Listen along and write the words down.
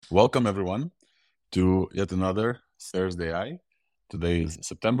Welcome everyone to yet another ThursdAI. Today is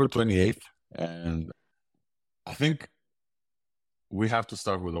September 28th, and I think we have to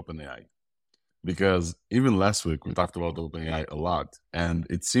start with OpenAI because even last week we talked about OpenAI a lot, and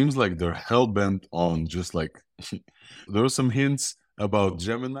it seems like they're hell-bent on just like there were some hints about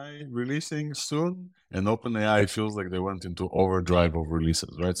Gemini releasing soon, and OpenAI feels like they went into overdrive of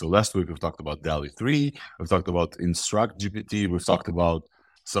releases, right? So last week we've talked about DALL-E 3, we've talked about Instruct GPT, we've talked about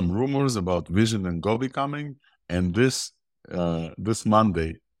some rumors about Vision and Gobi coming, and this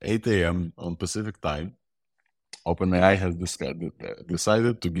Monday, 8 a.m. on Pacific time, OpenAI has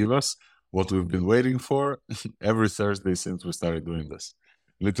decided to give us what we've been waiting for every Thursday since we started doing this.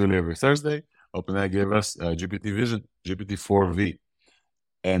 Literally every Thursday, OpenAI gave us GPT Vision, GPT4V.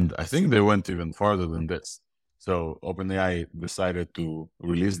 And I think they went even farther than this. So OpenAI decided to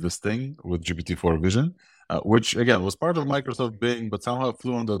release this thing with GPT-4 Vision, which again was part of Microsoft Bing, but somehow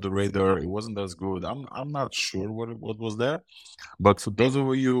flew under the radar. It wasn't as good. I'm not sure what was there. But for those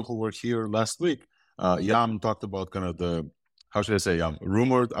of you who were here last week, Yam talked about kind of the, how should I say,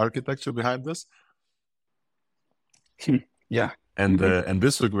 rumored architecture behind this. Yeah. And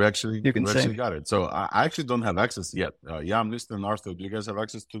this week we actually You can say. got it. So I actually don't have access yet. Yam, Nistan, and Arthur, do you guys have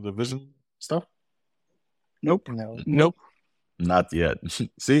access to the Vision stuff? Nope. Nope. Not yet.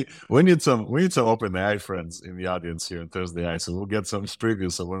 See, we need some OpenAI friends in the audience here on ThursdAI, so we'll get some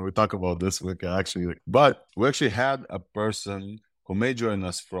previews. So when we talk about this, we can actually. But we actually had a person who may join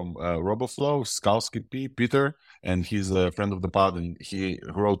us from RoboFlow, Skalski Peter, and he's a friend of the pod, and he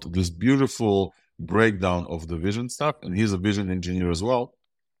wrote this beautiful breakdown of the vision stuff, and he's a vision engineer as well.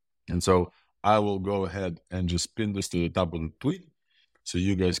 And so I will go ahead and just pin this to the top of the tweet so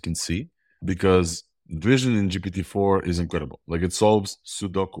you guys can see, because Vision in GPT-4 is incredible. Like, it solves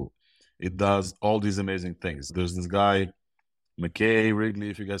Sudoku. It does all these amazing things. There's this guy, McKay Wrigley,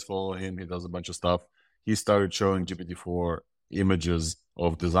 if you guys follow him, he does a bunch of stuff. He started showing GPT-4 images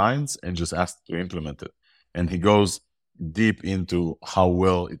of designs and just asked to implement it. And he goes deep into how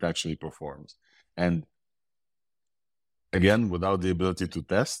well it actually performs. And again, without the ability to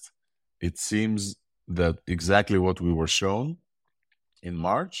test, it seems that exactly what we were shown in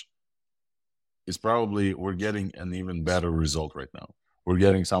March is probably, we're getting an even better result right now. We're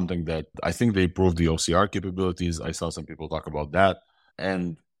getting something that I think they improved the OCR capabilities. I saw some people talk about that,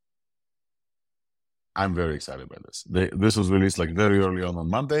 and I'm very excited by this. This was released like very early on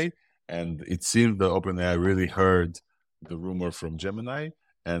Monday, and it seemed that OpenAI really heard the rumor from Gemini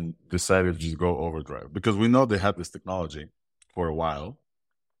and decided to just go overdrive, because we know they had this technology for a while.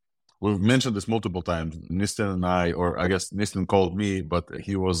 We've mentioned this multiple times. Nistan and I, or I guess Nistan called me, but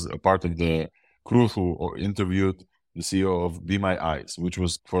he was a part of the crew who interviewed the CEO of Be My Eyes, which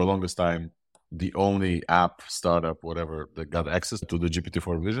was for the longest time the only app, startup, whatever, that got access to the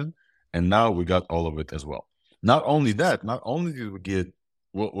GPT-4 Vision. And now we got all of it as well. Not only that, not only did we get,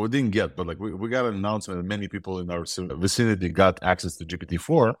 well, we didn't get, but like we got an announcement that many people in our vicinity got access to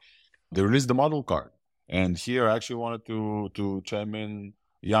GPT-4. They released the model card. And here I actually wanted to chime in,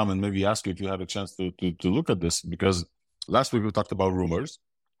 Yam, and maybe ask you if you had a chance to look at this, because last week we talked about rumors,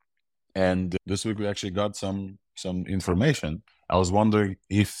 and this week we actually got some information. I was wondering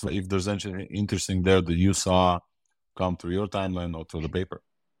if there's anything interesting there that you saw come through your timeline or through the paper.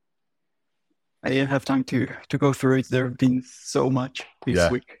 I didn't have time to go through it. There have been so much this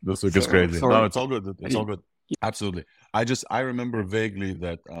week. This week is crazy. Sorry. No, it's all good. It's all good. Absolutely. I remember vaguely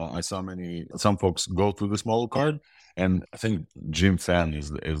that I saw some folks go through this model card, and I think Jim Fan is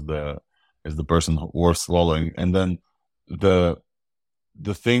the person worth following. And then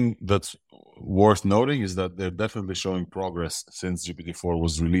the thing that's worth noting is that they're definitely showing progress since GPT-4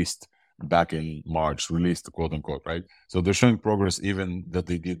 was released back in March, released quote unquote, right? So they're showing progress even that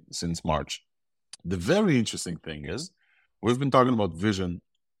they did since March. The very interesting thing is, we've been talking about vision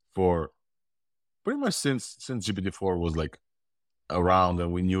for pretty much since GPT-4 was like around,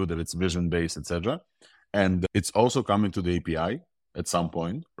 and we knew that it's vision based, etc. And it's also coming to the API at some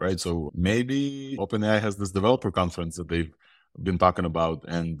point, right? So maybe OpenAI has this developer conference that they've been talking about,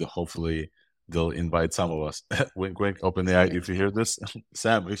 and hopefully they'll invite some of us. Wink, wink, OpenAI, if you hear this,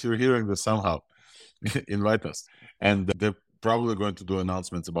 Sam, if you're hearing this somehow, invite us. And they're probably going to do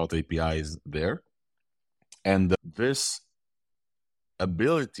announcements about APIs there. And this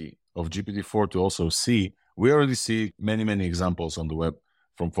ability of GPT-4 to also see, we already see many examples on the web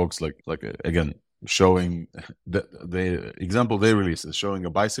from folks like again, showing the example they release is showing a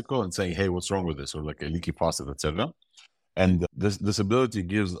bicycle and saying, hey, what's wrong with this? Or like a leaky faucet, etc. And this ability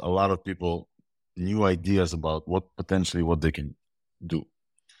gives a lot of people new ideas about what they can do.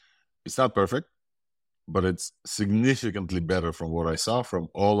 It's not perfect, but it's significantly better from what I saw from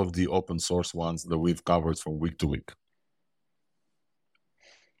all of the open source ones that we've covered from week to week.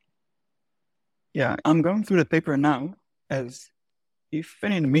 Yeah, I'm going through the paper now, as if I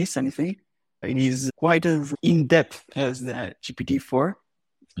didn't miss anything, it is quite as in-depth as the GPT-4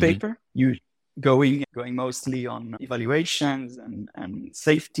 paper. You going mostly on evaluations and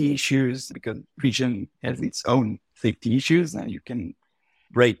safety issues, because region has its own safety issues, and you can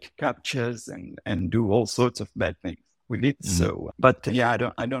break captures and do all sorts of bad things with it. So, but yeah,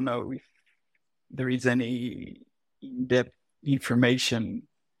 I don't know if there is any in-depth information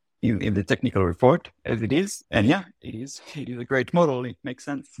in the technical report as it is. And yeah, it is a great model. It makes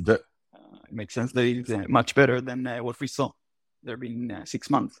sense. It makes sense that it's much better than what we saw. There have been 6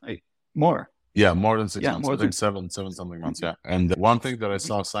 months, more. Yeah, more than 6 months. I think seven something months. Yeah. And one thing that I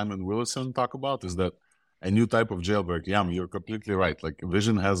saw Simon Willison talk about is that a new type of jailbreak. Yeah, you're completely right. Like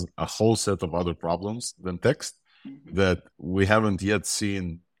vision has a whole set of other problems than text that we haven't yet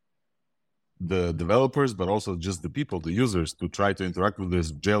seen the developers, but also just the people, the users, to try to interact with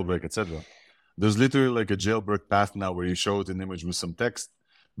this jailbreak, etc. There's literally like a jailbreak path now where you show it an image with some text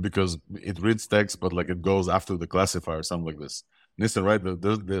because it reads text, but like it goes after the classifier, something like this. Listen, right?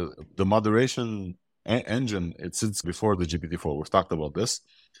 The moderation engine, it sits before the GPT-4. We've talked about this,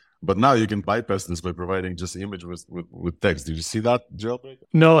 but now you can bypass this by providing just the image with text. Did you see that jailbreak?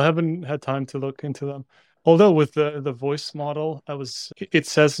 No, I haven't had time to look into them. Although with the voice model, it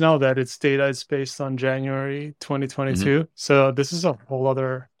says now that its data is based on January 2022. So this is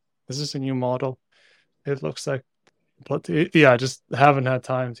a new model. It looks like, but I just haven't had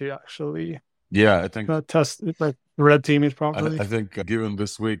time to actually I think test it, like red team it properly. I think given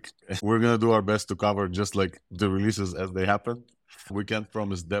this week, we're gonna do our best to cover just like the releases as they happen. We can't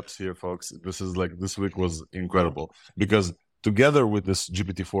promise depths here, folks. This week was incredible because together with this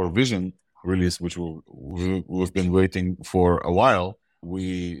GPT-4 Vision release, which we've been waiting for a while,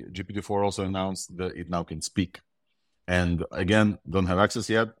 GPT-4 also announced that it now can speak. And again, don't have access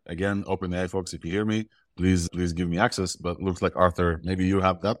yet. Again, OpenAI folks, if you hear me, please give me access. But looks like Arthur, maybe you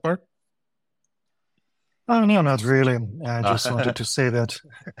have that part. Oh, no, not really. I just wanted to say that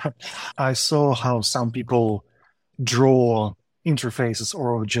I saw how some people draw interfaces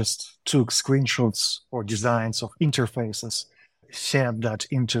or just took screenshots or designs of interfaces, fed that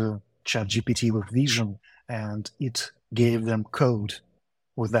into ChatGPT with Vision, and it gave them code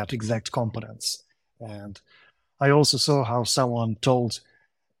with that exact components. And I also saw how someone told,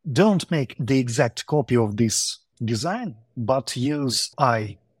 don't make the exact copy of this design, but use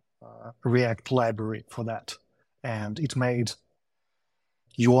React library for that. And it made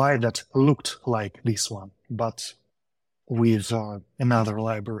UI that looked like this one, but with another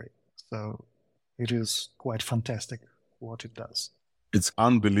library. So it is quite fantastic what it does. It's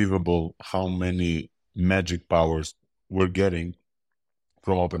unbelievable how many magic powers we're getting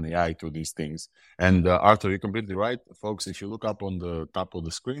from OpenAI to these things. And Arthur, you're completely right. Folks, if you look up on the top of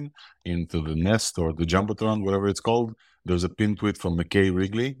the screen into the Nest or the Jumbotron, whatever it's called, there's a pin tweet from McKay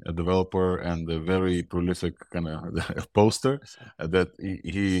Wrigley, a developer and a very prolific kind of poster that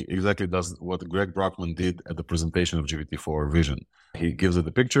he exactly does what Greg Brockman did at the presentation of GPT-4 Vision. He gives it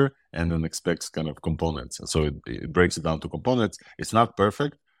a picture and then expects kind of components. So it breaks it down to components. It's not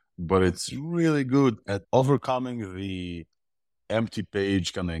perfect, but it's really good at overcoming the empty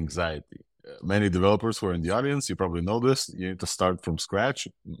page kind of anxiety. Many developers who are in the audience, you probably know this, you need to start from scratch.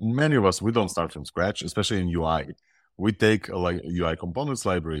 Many of us, we don't start from scratch, especially in UI. We take a UI components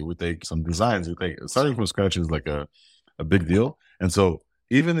library, we take some designs, starting from scratch is like a big deal. And so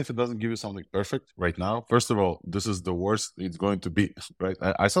even if it doesn't give you something perfect right now, first of all, this is the worst it's going to be, right?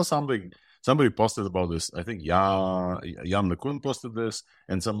 I saw somebody posted about this. I think Jan LeCun posted this,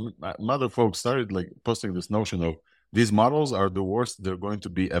 and some other folks started like posting this notion of these models are the worst they're going to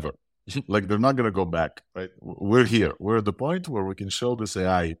be ever. Like they're not going to go back, right? We're here. We're at the point where we can show this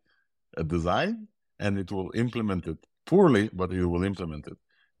AI a design and it will implement it poorly, but it will implement it.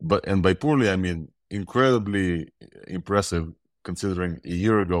 And by poorly, I mean incredibly impressive, considering a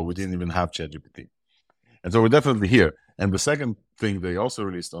year ago we didn't even have ChatGPT. And so we're definitely here. And the second thing they also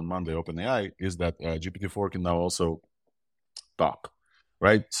released on Monday, OpenAI, is that GPT-4 can now also talk.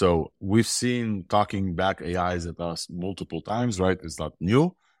 Right. So we've seen talking back AIs at us multiple times, right? It's not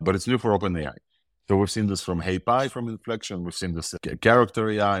new, but it's new for OpenAI. So we've seen this from HeyPy, from Inflection. We've seen this character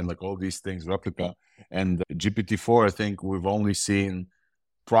AI and like all these things, Replica. And GPT-4, I think we've only seen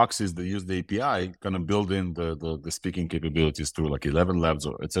proxies that use the API kind of build in the speaking capabilities through like 11 Labs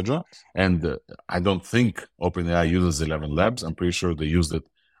or etc. And I don't think OpenAI uses 11 Labs. I'm pretty sure they used it.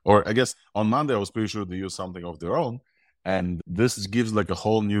 Or I guess on Monday, I was pretty sure they used something of their own. And this gives like a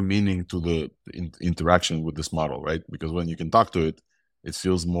whole new meaning to the interaction with this model, right? Because when you can talk to it, it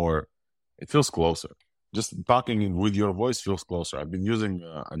feels closer. Just talking with your voice feels closer. I've been using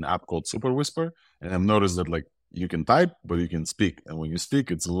an app called Super Whisper, and I've noticed that like you can type, but you can speak. And when you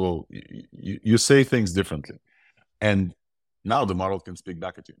speak, it's a little, you say things differently. And now the model can speak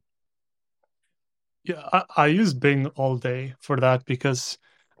back at you. Yeah, I use Bing all day for that because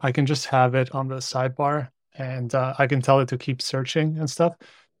I can just have it on the sidebar and I can tell it to keep searching and stuff.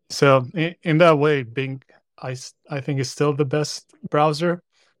 So in that way, Bing, I think is still the best browser.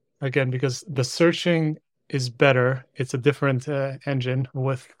 Again, because the searching is better. It's a different engine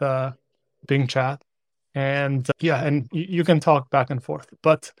with Bing Chat. And and you can talk back and forth.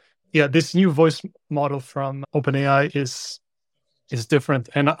 But yeah, this new voice model from OpenAI is different.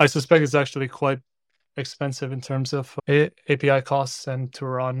 And I suspect it's actually quite expensive in terms of API costs, and to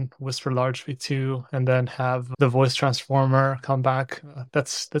run Whisper Large v2 and then have the voice transformer come back.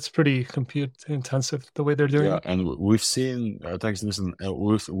 That's pretty compute intensive the way they're doing it. And we've seen thanks, listen,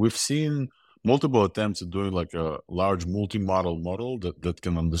 we've seen multiple attempts at doing like a large multi-model model that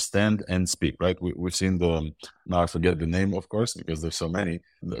can understand and speak, right? We've seen now I forget the name, of course, because there's so many.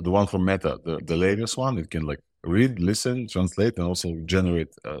 The one from Meta, the latest one, it can like read, listen, translate, and also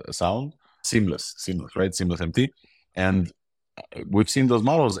generate a sound. Seamless, right? Seamless MT. And we've seen those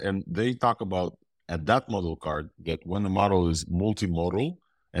models, and they talk about at that model card that when a model is multimodal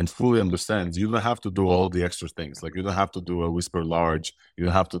and fully understands, you don't have to do all the extra things. Like you don't have to do a Whisper Large, you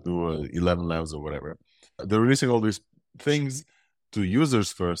don't have to do 11 levels or whatever. They're releasing all these things to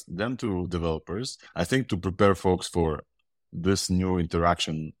users first, then to developers, I think, to prepare folks for this new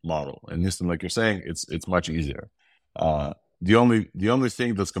interaction model. And listen, like you're saying, it's much easier. The only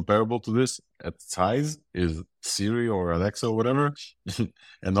thing that's comparable to this at size is Siri or Alexa or whatever,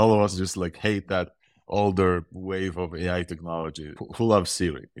 and all of us just like hate that older wave of AI technology. Who loves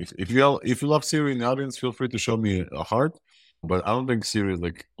Siri? If you love Siri in the audience, feel free to show me a heart. But I don't think Siri is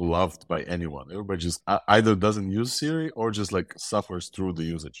like loved by anyone. Everybody just either doesn't use Siri or just like suffers through the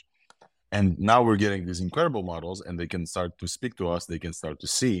usage. And now we're getting these incredible models, and they can start to speak to us. They can start to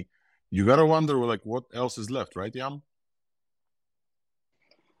see. You gotta wonder like what else is left, right, Yam?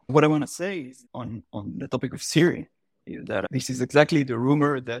 What I want to say is on the topic of Siri is that this is exactly the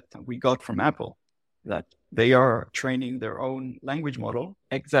rumor that we got from Apple, that they are training their own language model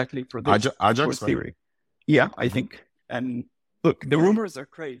exactly for this, Ajax, for Siri. Right? Yeah, I think. And look, the rumors are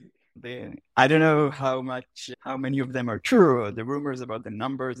crazy. I don't know how many of them are true. The rumors about the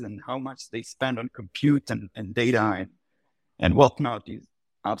numbers and how much they spend on compute and data and whatnot is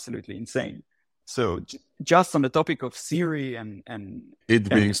absolutely insane. So just on the topic of Siri and it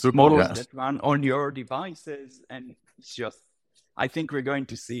being stupid, models that run on your devices, and it's just, I think we're going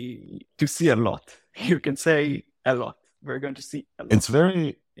to see a lot. You can say a lot. We're going to see a lot. It's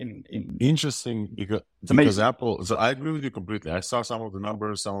very interesting because Apple. So I agree with you completely. I saw some of the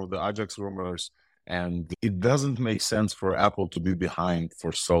numbers, some of the Ajax rumors, and it doesn't make sense for Apple to be behind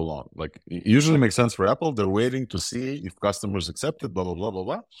for so long. Like it usually makes sense for Apple. They're waiting to see if customers accept it, blah blah blah blah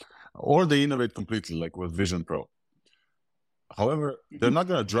blah, or they innovate completely, like with Vision Pro. However, they're not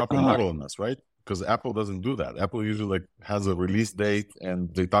going to drop a model on us, right? Because Apple doesn't do that. Apple usually like has a release date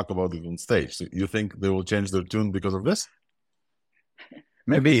and they talk about it on stage. So you think they will change their tune because of this?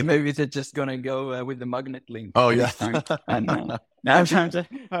 Maybe they're just gonna go with the magnet link. Oh yeah. And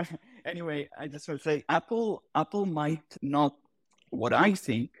anyway, I just want to say Apple might not. What I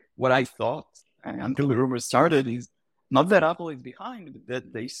thought until the rumors started is not that Apple is behind,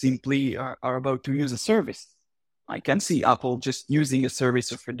 that they simply are about to use a service. I can see Apple just using a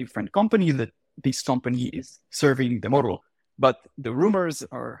service of a different company that this company is serving the model. But the rumors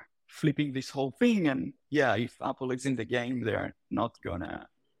are flipping this whole thing, and yeah, if Apple is in the game, they're not gonna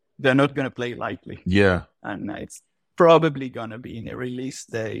play lightly. Yeah, and it's probably gonna be in a release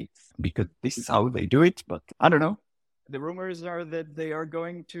date because this is how they do it. But I don't know. The rumors are that they are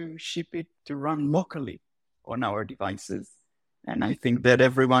going to ship it to run locally on our devices, and I think that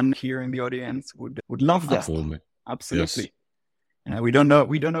everyone here in the audience would love that. Absolutely. Yes. We don't know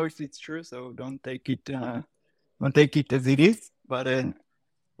if it's true, so don't take it as it is. But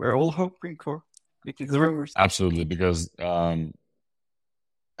we're all hoping for the rumors. Absolutely, because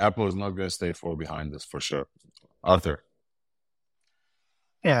Apple is not going to stay far behind this for sure. Arthur.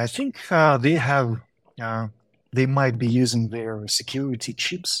 Yeah, I think they might be using their security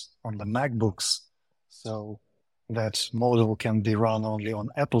chips on the MacBooks, so that model can be run only on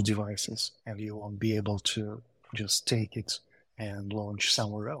Apple devices, and you won't be able to just take it and launch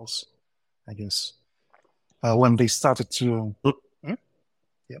somewhere else. I guess when they started to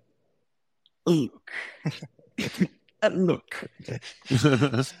Look. Look,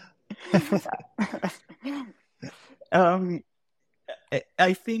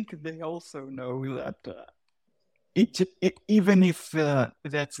 I think they also know that even if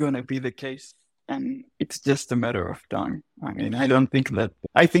that's going to be the case, and it's just a matter of time. I mean, I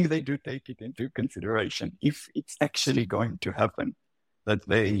think they do take it into consideration if it's actually going to happen, that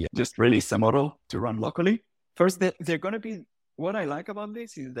they just release a model to run locally. First, they're going to be, what I like about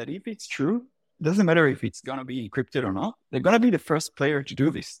this is that if it's true, doesn't matter if it's going to be encrypted or not, they're going to be the first player to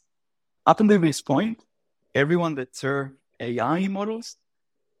do this. Up until this point, everyone that serves AI models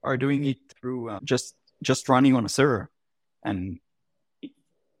are doing it through just running on a server. And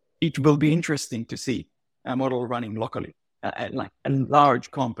it will be interesting to see a model running locally, like a large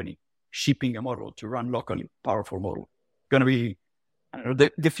company shipping a model to run locally, powerful model. Going to be, I don't know,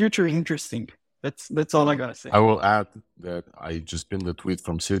 the future is interesting. That's all I got to say. I will add that I just pinned a tweet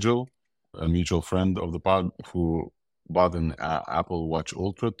from Sigil, a mutual friend of the pod, who bought an Apple Watch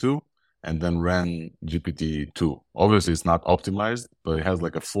Ultra 2 and then ran GPT-2. Obviously, it's not optimized, but it has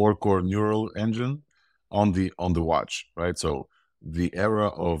like a 4-core neural engine on the watch, right? So the era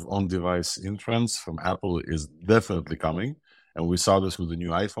of on-device inference from Apple is definitely coming. And we saw this with the new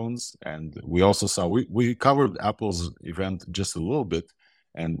iPhones. And we also saw, we covered Apple's event just a little bit.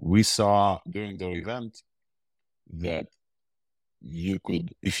 And we saw during their event that you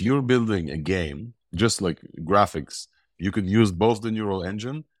could, if you're building a game, just like graphics, you could use both the neural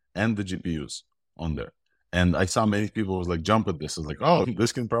engine and the GPUs on there. And I saw many people was like jump at this. It's like, oh,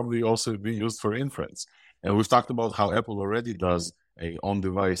 this can probably also be used for inference. And we've talked about how Apple already does a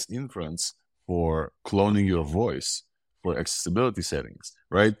on-device inference for cloning your voice for accessibility settings,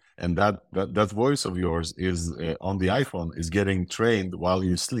 right? And that voice of yours is on the iPhone is getting trained while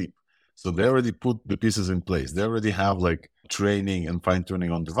you sleep. So they already put the pieces in place. They already have like training and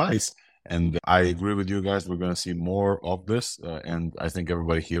fine-tuning on device. And I agree with you guys. We're going to see more of this. And I think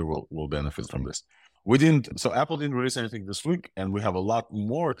everybody here will benefit from this. So Apple didn't release anything this week, and we have a lot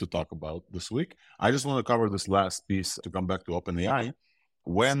more to talk about this week. I just want to cover this last piece to come back to OpenAI.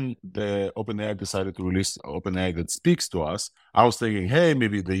 When the OpenAI decided to release OpenAI that speaks to us, I was thinking, hey,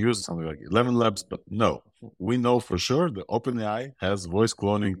 maybe they use something like 11 Labs, but no. We know for sure that OpenAI has voice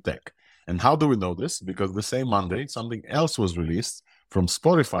cloning tech. And how do we know this? Because the same Monday, something else was released from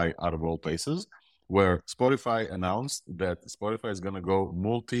Spotify, out of all places, where Spotify announced that Spotify is going to go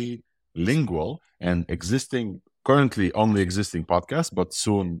multilingual, and currently only existing podcasts, but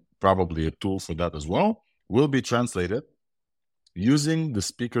soon probably a tool for that as well, will be translated using the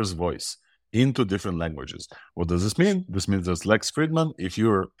speaker's voice into different languages. What does this mean? This means that Lex Friedman, if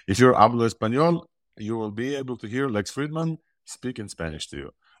you're hablo español, you will be able to hear Lex Friedman speak in Spanish to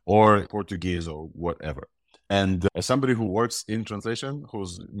you, or Portuguese, or whatever. And as somebody who works in translation,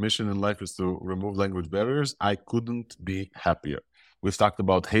 whose mission in life is to remove language barriers, I couldn't be happier. We've talked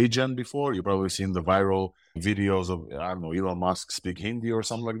about HeyGen before. You've probably seen the viral videos of, I don't know, Elon Musk speak Hindi or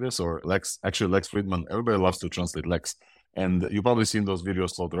something like this, or Lex Friedman. Everybody loves to translate Lex. And you've probably seen those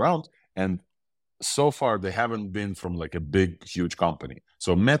videos float around. And so far, they haven't been from like a big, huge company.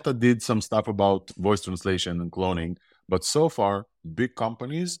 So Meta did some stuff about voice translation and cloning. But so far, big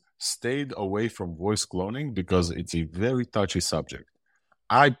companies stayed away from voice cloning because it's a very touchy subject.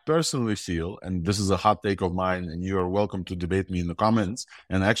 I personally feel, and this is a hot take of mine, and you are welcome to debate me in the comments,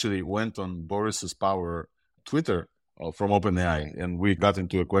 and actually went on Boris's Power Twitter from OpenAI, and we got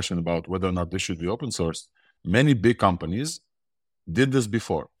into a question about whether or not this should be open source. Many big companies did this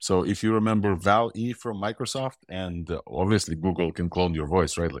before. So if you remember Val-E from Microsoft, and obviously Google can clone your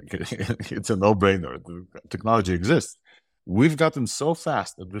voice, right? Like it's a no-brainer. The technology exists. We've gotten so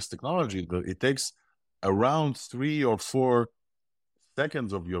fast at this technology that it takes around 3 or 4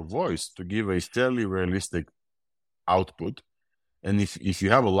 seconds of your voice to give a fairly realistic output. And if you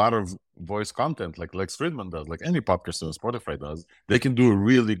have a lot of voice content like Lex Friedman does, like any podcaster on Spotify does, they can do a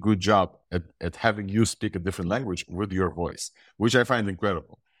really good job at having you speak a different language with your voice, which I find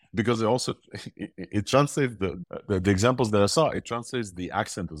incredible. Because it translates the examples that I saw, it translates the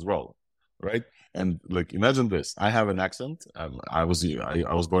accent as well, right? And like, imagine this, I have an accent. I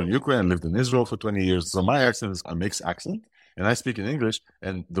was born in Ukraine, lived in Israel for 20 years. So my accent is a mixed accent. And I speak in English,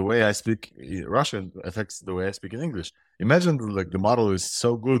 and the way I speak Russian affects the way I speak in English. Imagine like the model is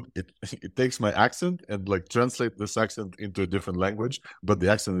so good, it takes my accent and like translate this accent into a different language, but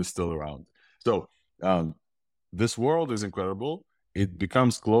the accent is still around. So this world is incredible. It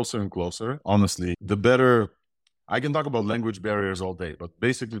becomes closer and closer. Honestly, the better. I can talk about language barriers all day, but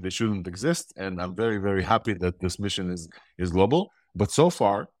basically they shouldn't exist. And I'm very, very happy that this mission is global. But so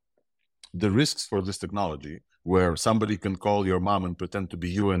far, the risks for this technology, where somebody can call your mom and pretend to be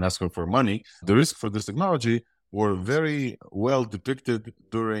you and ask her for money, the risk for this technology were very well depicted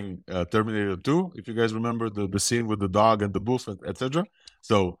during Terminator 2. If you guys remember the scene with the dog and the wolf, etc.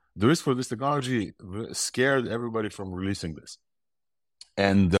 So the risk for this technology scared everybody from releasing this.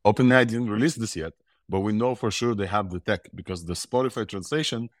 And OpenAI didn't release this yet, but we know for sure they have the tech because the Spotify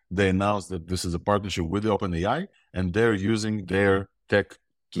translation, they announced that this is a partnership with the OpenAI and they're using their tech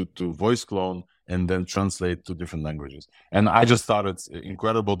to voice clone and then translate to different languages. And I just thought it's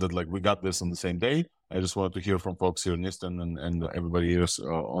incredible that like we got this on the same day. I just wanted to hear from folks here, Nistan and everybody else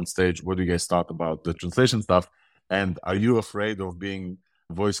on stage. What do you guys thought about the translation stuff? And are you afraid of being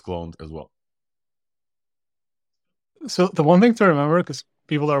voice cloned as well? So the one thing to remember, because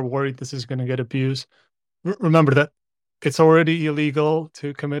people are worried this is going to get abused, remember that it's already illegal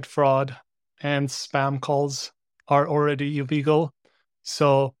to commit fraud and spam calls are already illegal.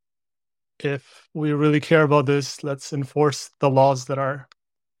 So if we really care about this, let's enforce the laws that are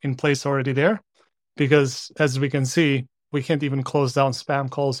in place already there. Because as we can see, we can't even close down spam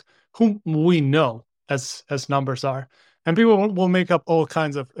calls whom we know as numbers are. And people will make up all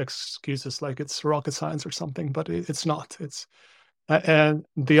kinds of excuses like it's rocket science or something, but it's not. And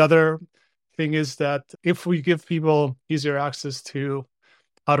the other thing is that if we give people easier access to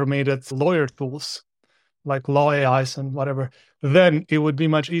automated lawyer tools like law AIs and whatever, then it would be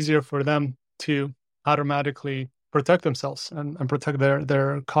much easier for them to automatically protect themselves and protect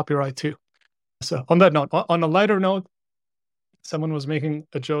their copyright too. So on that note, on a lighter note, someone was making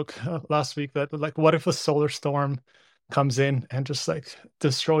a joke last week that like, what if a solar storm comes in and just like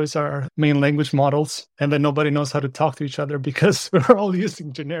destroys our main language models and then nobody knows how to talk to each other because we're all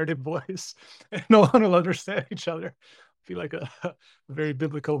using generative voice and no one will understand each other. I feel like a very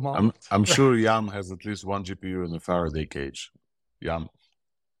biblical moment. I'm sure Yam has at least one GPU in the Faraday cage. Yam.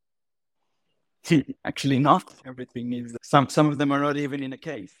 Actually not. Everything is, some of them are not even in a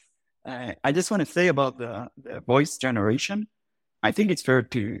case. I just want to say about the voice generation. I think it's fair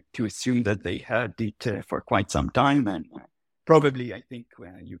to assume that they had it for quite some time, and probably I think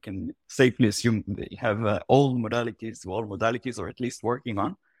you can safely assume they have all modalities, or at least working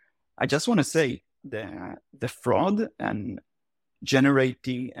on. I just want to say the fraud and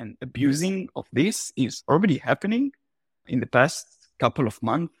generating and abusing of this is already happening in the past couple of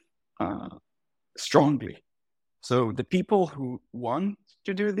months strongly. So the people who want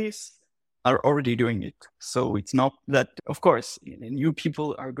to do this are already doing it. So it's not that, of course, new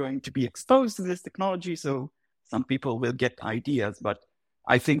people are going to be exposed to this technology. So some people will get ideas, but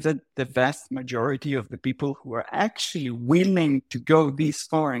I think that the vast majority of the people who are actually willing to go this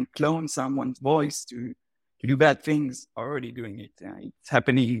far and clone someone's voice to do bad things are already doing it. It's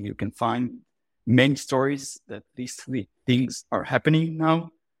happening. You can find many stories that these things are happening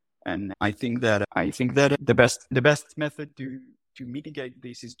now. And I think that the best method to mitigate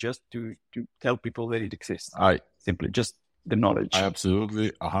this is just to tell people that it exists. Simply just the knowledge. I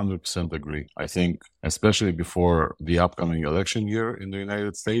absolutely 100% agree. I think especially before the upcoming election year in the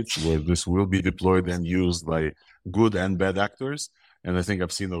United States, where this will be deployed and used by good and bad actors, and I think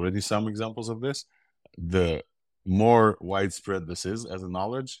I've seen already some examples of this, the more widespread this is as a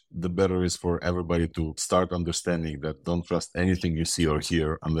knowledge, the better it is for everybody to start understanding that don't trust anything you see or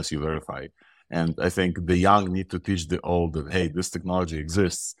hear unless you verify. And I think the young need to teach the old that, hey, this technology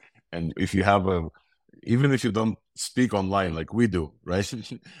exists. And if you have even if you don't speak online like we do, right?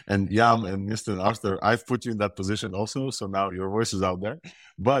 And Yam and Mr. Arthur, I've put you in that position also. So now your voice is out there.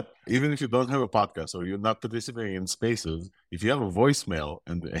 But even if you don't have a podcast or you're not participating in spaces, if you have a voicemail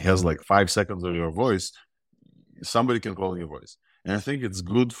and it has like 5 seconds of your voice, somebody can call your voice. And I think it's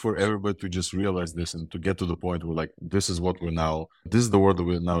good for everybody to just realize this and to get to the point where like, this is the world that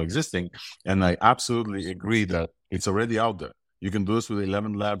we're now existing. And I absolutely agree that it's already out there. You can do this with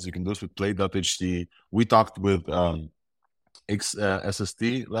 11 Labs. You can do this with Play.ht. We talked with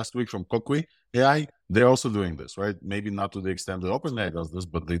SST last week from Qwen14B AI. They're also doing this, right? Maybe not to the extent that OpenAI does this,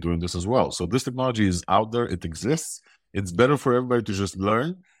 but they're doing this as well. So this technology is out there. It exists. It's better for everybody to just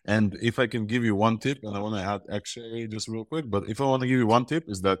learn. And if I can give you one tip, and I want to add actually just real quick, but if I want to give you one tip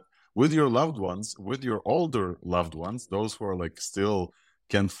is that with your loved ones, with your older loved ones, those who are like still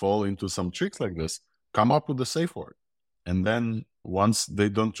can fall into some tricks like this, come up with a safe word. And then once they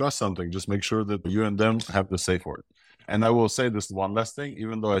don't trust something, just make sure that you and them have the safe word. And I will say this one last thing,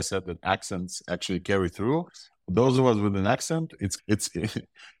 even though I said that accents actually carry through, those of us with an accent,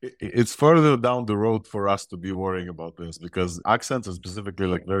 it's further down the road for us to be worrying about this because accents, and specifically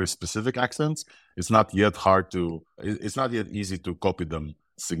like very specific accents, it's not yet easy to copy them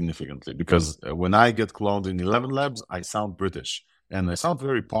significantly because when I get cloned in 11 Labs, I sound British. And I sound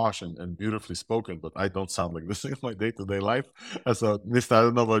very posh and beautifully spoken, but I don't sound like this in my day-to-day life. So, Nista, I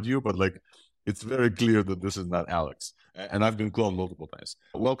don't know about you, but like it's very clear that this is not Alex. And I've been cloned multiple times.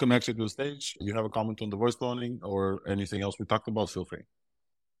 Welcome actually to the stage. You have a comment on the voice cloning or anything else we talked about, feel free.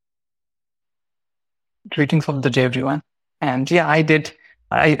 Greetings of the day, everyone. And yeah,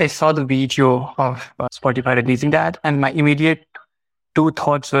 I saw the video of Spotify releasing that, and my immediate two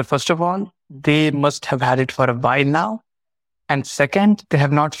thoughts were, first of all, they must have had it for a while now. And second, they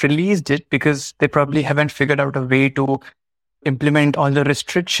have not released it because they probably haven't figured out a way to implement all the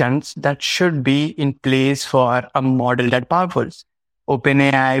restrictions that should be in place for a model that powerful.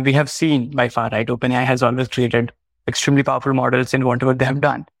 OpenAI, we have seen by far, right? OpenAI has always created extremely powerful models in whatever they have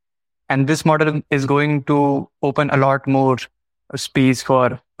done. And this model is going to open a lot more space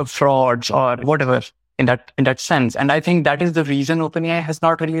for frauds or whatever in that sense. And I think that is the reason OpenAI has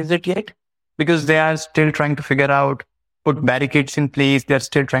not released it yet, because they are still trying to figure out, put barricades in place. They're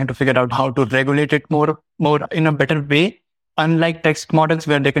still trying to figure out how to regulate it more in a better way. Unlike text models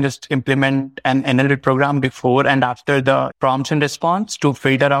where they can just implement an NLP program before and after the prompts and response to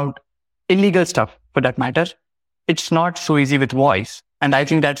filter out illegal stuff for that matter, it's not so easy with voice. And I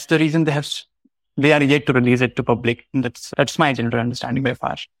think that's the reason they are yet to release it to public. And that's my general understanding by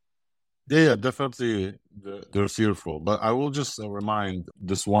far. Yeah, definitely they're fearful. But I will just remind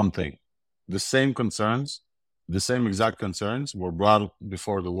this one thing. The same exact concerns were brought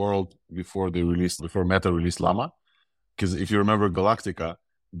before the world before Meta released Llama. Because if you remember Galactica,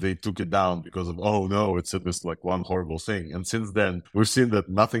 they took it down because of, oh no, it's this like one horrible thing. And since then, we've seen that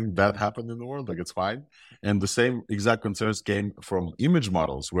nothing bad happened in the world, like it's fine. And the same exact concerns came from image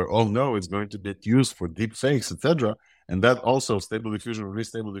models where, oh no, it's going to get used for deep fakes, etc. And that also Stable Diffusion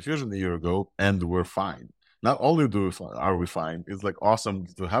released Stable Diffusion a year ago, and we're fine. Not only are we fine, it's like awesome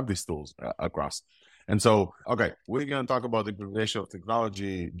to have these tools across. And so, okay, we're going to talk about the implementation of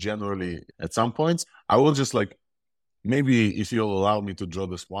technology generally at some points. I will just maybe if you'll allow me to draw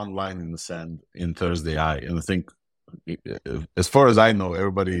this one line in the sand in ThursdAI, and I think, as far as I know,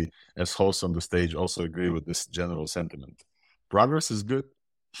 everybody as hosts on the stage also agree with this general sentiment. Progress is good.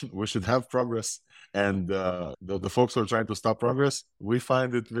 We should have progress. And the folks who are trying to stop progress, we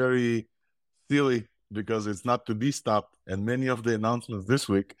find it very silly because it's not to be stopped. And many of the announcements this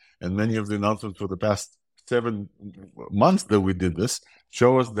week and many of the announcements for the past 7 months that we did this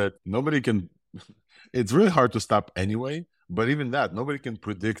show us that nobody can... It's really hard to stop anyway, but even that, nobody can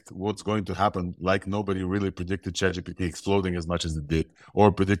predict what's going to happen, like nobody really predicted ChatGPT exploding as much as it did,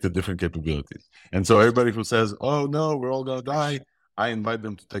 or predicted different capabilities. And so everybody who says, oh no, we're all going to die, I invite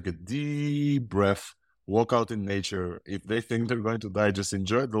them to take a deep breath, walk out in nature. If they think they're going to die, just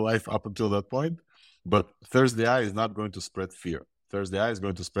enjoy the life up until that point. But ThursdAI is not going to spread fear. ThursdAI is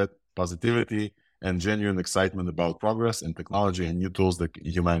going to spread positivity and genuine excitement about progress and technology and new tools that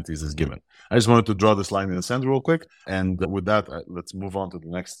humanity is given. I just wanted to draw this line in the sand real quick. And with that, let's move on to the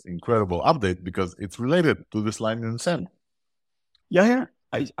next incredible update because it's related to this line in the sand. Yeah.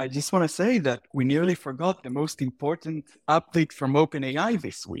 I just want to say that we nearly forgot the most important update from OpenAI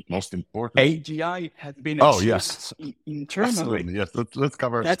this week. Most important? AGI has been achieved internally. Absolutely, yes. Let's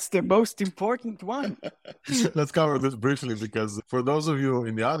cover... That's the most important one. Let's cover this briefly because for those of you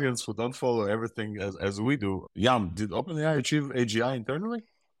in the audience who don't follow everything as we do, Yam, did OpenAI achieve AGI internally?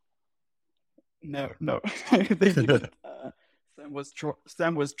 No. They didn't.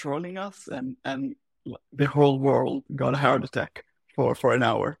 Sam was trolling us and the whole world got a heart attack. For an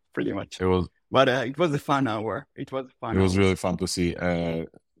hour, pretty much. It was a fun hour. It was really fun to see.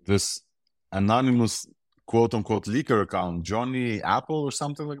 This anonymous quote-unquote leaker account, Johnny Apple or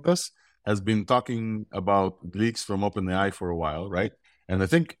something like this, has been talking about leaks from OpenAI for a while, right? And I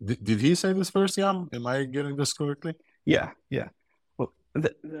think, did he say this first, Yam? Am I getting this correctly? Yeah. Well,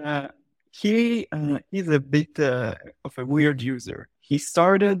 he's a bit of a weird user. He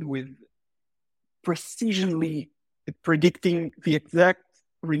started with precisionally predicting the exact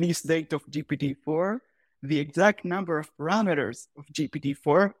release date of GPT-4, the exact number of parameters of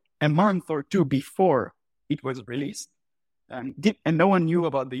GPT-4 a month or two before it was released. And no one knew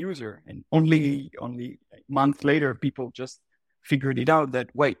about the user. And only a month later, people just figured it out that,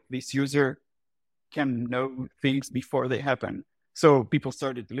 wait, this user can know things before they happen. So people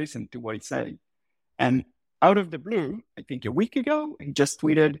started to listen to what he said. And out of the blue, I think a week ago, he just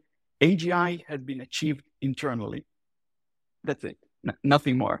tweeted, AGI has been achieved internally. That's it.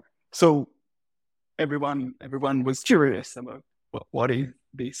 Nothing more. So everyone was curious about what is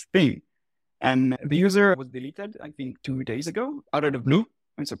this thing. And the user was deleted, I think 2 days ago, out of the blue.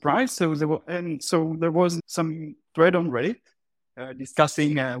 I'm surprised. So there was some thread on Reddit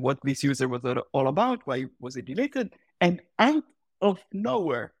discussing what this user was all about, why was it deleted, and out of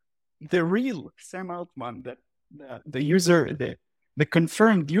nowhere, the real Sam Altman, that the user, the the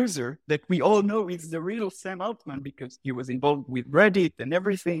confirmed user that we all know is the real Sam Altman because he was involved with Reddit and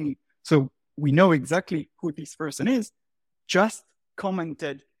everything. So we know exactly who this person is, just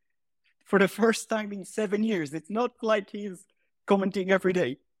commented for the first time in 7 years. It's not like he's commenting every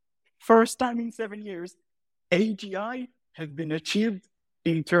day. First time in 7 years, AGI has been achieved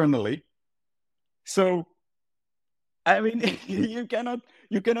internally. So, I mean, you cannot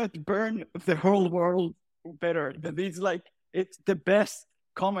burn the whole world better. It's the best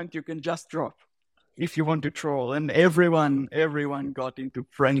comment you can just drop if you want to troll. And everyone got into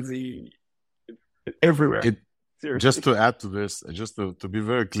frenzy everywhere. Just to add to this, just to be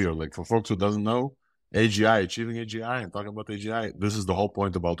very clear, like for folks who doesn't know, AGI, achieving AGI and talking about AGI, this is the whole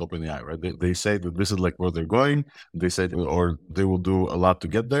point about OpenAI, right? They say that this is like where they're going. They said, or they will do a lot to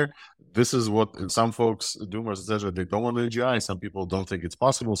get there. This is what some folks, doomers, etc., they don't want AGI. Some people don't think it's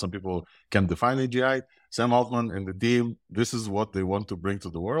possible. Some people can define AGI. Sam Altman and the team, this is what they want to bring to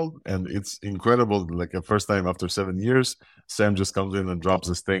the world. And it's incredible. Like the first time after 7 years, Sam just comes in and drops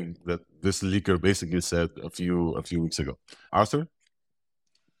this thing that this leaker basically said a few weeks ago. Arthur?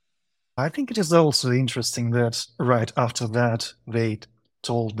 I think it is also interesting that right after that, they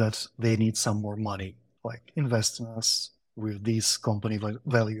told that they need some more money, like invest in us with this company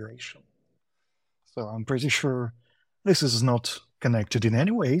valuation. So I'm pretty sure this is not connected in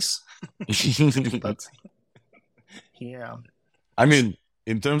any ways. But yeah. I mean,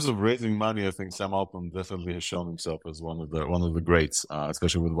 in terms of raising money, I think Sam Altman definitely has shown himself as one of the greats,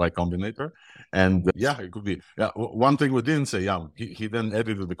 especially with Y Combinator. And yeah, it could be. Yeah, one thing we didn't say, he then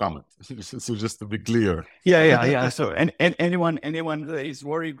edited the comment. So just to be clear. Yeah. So and anyone that is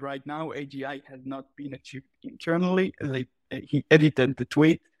worried right now, AGI has not been achieved internally. He edited the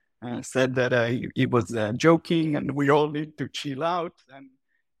tweet and said that he was joking, and we all need to chill out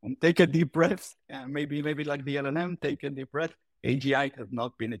and take a deep breath. Maybe like the LLM, take a deep breath. AGI has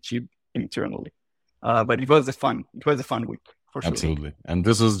not been achieved internally, but it was a fun week for sure. Absolutely, and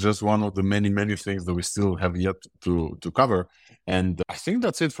this is just one of the many things that we still have yet to cover. And I think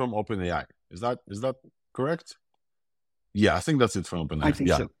that's it from OpenAI. Is that correct? Yeah, I think that's it from OpenAI. I think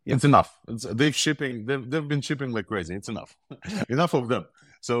so. Yeah. It's enough. They've been shipping like crazy. It's enough. Enough of them.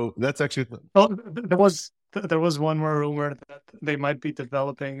 So that's actually. There was one more rumor that they might be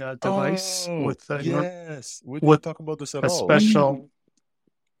developing a device with yes. We didn't talk about this at all. Special.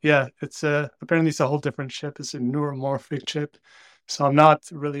 Yeah, it's apparently it's a whole different chip. It's a neuromorphic chip. So I'm not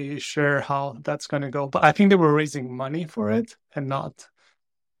really sure how that's going to go. But I think they were raising money for it and not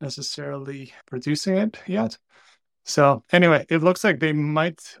necessarily producing it yet. So anyway, it looks like they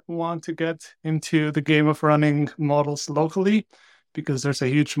might want to get into the game of running models locally because there's a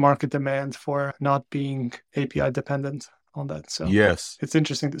huge market demand for not being API dependent on that. So yes, it's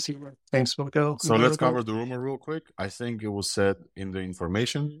interesting to see where things will go. So let's cover the rumor real quick. I think it was said in the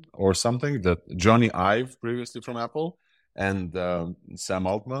information or something that Johnny Ive, previously from Apple, and Sam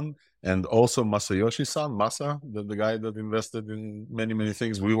Altman, and also Masayoshi-san, Masa, the guy that invested in many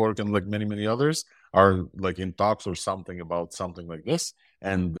things, WeWork and like many others, are like in talks or something about something like this.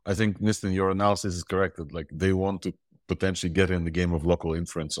 And I think, Nistin, your analysis is correct that like they want to potentially get in the game of local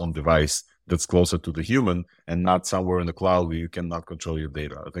inference on device that's closer to the human and not somewhere in the cloud where you cannot control your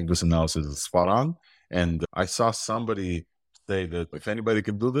data. I think this analysis is spot on. And I saw somebody say that if anybody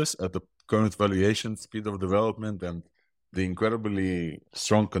can do this at the current valuation, speed of development, and the incredibly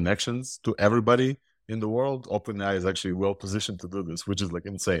strong connections to everybody in the world, OpenAI is actually well positioned to do this, which is like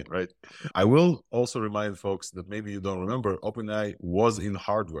insane, right? I will also remind folks that maybe you don't remember, OpenAI was in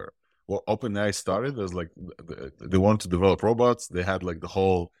hardware. Well, OpenAI started as like, they wanted to develop robots. They had like the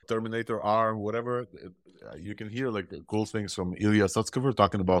whole Terminator arm, whatever. You can hear like the cool things from Ilya Sutskever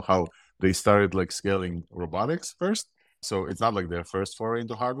talking about how they started like scaling robotics first. So it's not like their first foray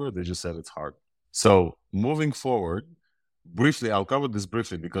into hardware. They just said it's hard. So moving forward, briefly, I'll cover this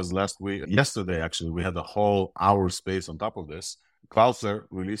briefly because yesterday actually, we had a whole hour space on top of this. Cloudflare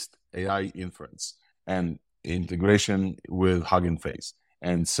released AI inference and integration with Hugging Face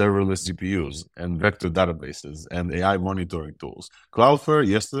and serverless GPUs and vector databases and AI monitoring tools. Cloudflare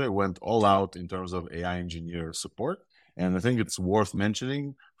yesterday went all out in terms of AI engineer support. And I think it's worth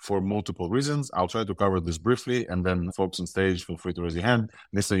mentioning for multiple reasons. I'll try to cover this briefly, and then folks on stage, feel free to raise your hand.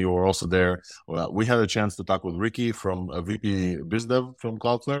 Nissa, you were also there. Well, we had a chance to talk with Ricky from VP BizDev from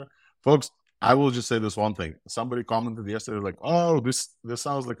Cloudflare. Folks, I will just say this one thing. Somebody commented yesterday like, oh, this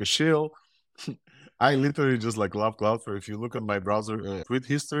sounds like a shill. I literally just like love Cloudflare. If you look at my browser tweet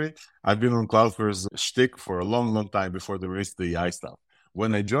history, I've been on Cloudflare's shtick for a long time before they released the AI stuff.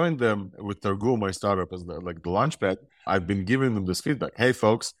 When I joined them with Targum, my startup, as the launchpad, I've been giving them this feedback. Hey,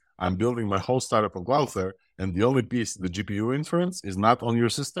 folks, I'm building my whole startup on Cloudflare, and the only piece, the GPU inference, is not on your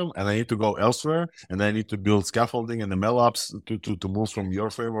system, and I need to go elsewhere, and I need to build scaffolding and MLOps to move from your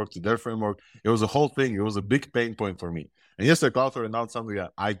framework to their framework. It was a whole thing. It was a big pain point for me. And yesterday, Cloudflare announced something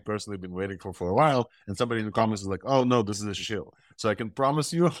that I personally been waiting for a while, and somebody in the comments is like, oh no, this is a shill. So I can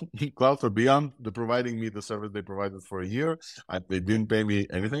promise you, Cloudflare, beyond the providing me the service they provided for a year, they didn't pay me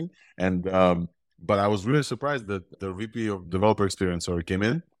anything. And but I was really surprised that the VP of developer experience already came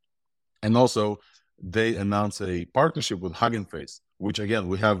in. And also, they announced a partnership with Hugging Face, which again,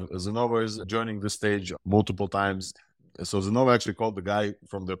 we have Zenova is joining the stage multiple times. So Zenova actually called the guy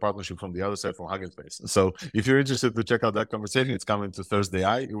from the partnership from the other side, from Hugging Face. So if you're interested to check out that conversation, it's coming to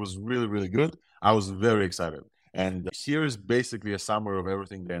ThursdAI. It was really, really good. I was very excited. And here is basically a summary of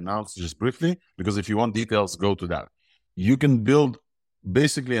everything they announced, just briefly, because if you want details, go to that. You can build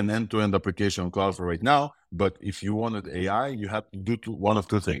basically an end-to-end application on Cloudflare right now, but if you wanted AI, you have to do one of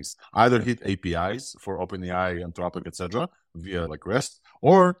two things: either hit APIs for OpenAI, Anthropic, etc., via like REST,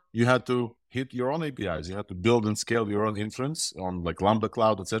 or you had to hit your own APIs. You had to build and scale your own inference on like Lambda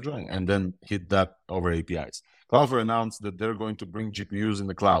Cloud, etc., and then hit that over APIs. Cloudflare announced that they're going to bring GPUs in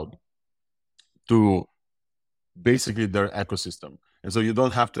the cloud to basically their ecosystem. And so you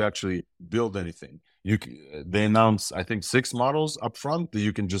don't have to actually build anything. They announced, I think, 6 models up front that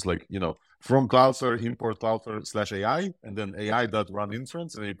you can just like, from Cloudflare, import Cloudflare/AI, and then AI.run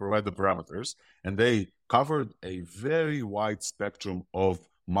inference, and they provide the parameters. And they covered a very wide spectrum of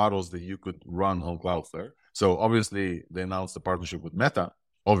models that you could run on Cloudflare. So obviously, they announced a partnership with Meta.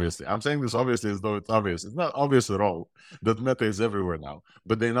 Obviously, I'm saying this obviously as though it's obvious. It's not obvious at all that Meta is everywhere now.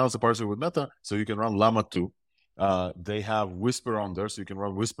 But they announced a partnership with Meta, so you can run Llama 2. They have Whisper on there, so you can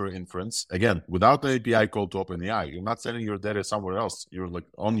run Whisper inference. Again, without the API call to OpenAI. You're not sending your data somewhere else. You're like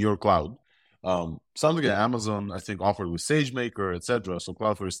on your cloud. Something that Amazon, I think, offered with SageMaker, etc. So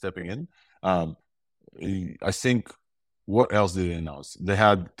Cloudflare is stepping in. I think, what else did they announce? They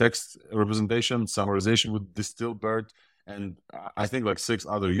had text representation, summarization with Distillbird, and I think like 6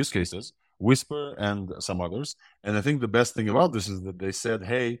 other use cases, Whisper and some others. And I think the best thing about this is that they said,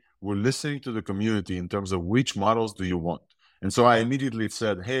 hey, we're listening to the community in terms of which models do you want. And so I immediately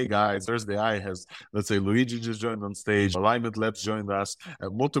said, hey guys, ThursdAI has, let's say Luigi just joined on stage, Alignment Labs joined us,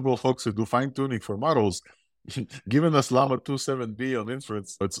 multiple folks who do fine tuning for models, giving us Llama 2.7b on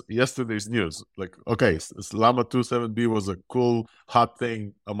inference. It's yesterday's news. Like, okay, Llama 2.7b was a cool, hot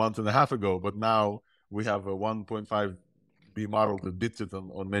thing a month and a half ago, but now we have a 1.5B model that beats it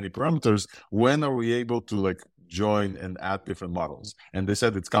on many parameters. When are we able to like join and add different models? And they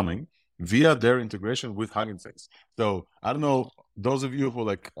said it's coming via their integration with Hugging Face. So I don't know, those of you who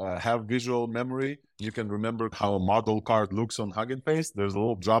like have visual memory, you can remember how a model card looks on Hugging Face. There's a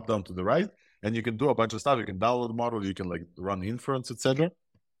little drop down to the right, and you can do a bunch of stuff. You can download the model, you can like run inference, etc.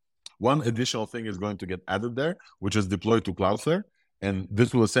 One additional thing is going to get added there, which is deployed to Cloudflare. And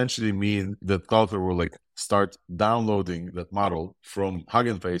this will essentially mean that Cloudflare will like start downloading that model from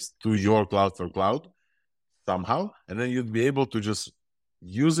Hugging Face to your Cloudflare cloud somehow. And then you'd be able to just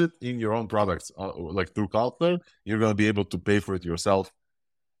use it in your own products, like through Cloudflare. You're going to be able to pay for it yourself.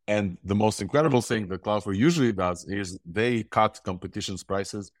 And the most incredible thing that Cloudflare usually does is they cut competition's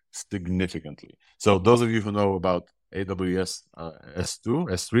prices significantly. So those of you who know about AWS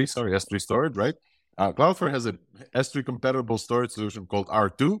S3 storage, right? Cloudflare has a S3 compatible storage solution called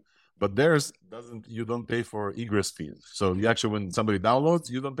R2, but theirs doesn't. You don't pay for egress fees. So you actually, when somebody downloads,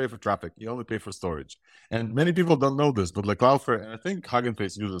 you don't pay for traffic. You only pay for storage. And many people don't know this, but like Cloudflare, and I think Hugging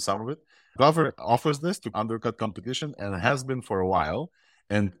Face uses some of it. Cloudflare offers this to undercut competition, and has been for a while.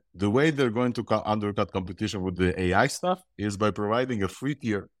 And the way they're going to undercut competition with the AI stuff is by providing a free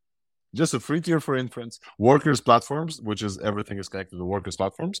tier, just a free tier for inference. Workers platforms, which is everything is connected to workers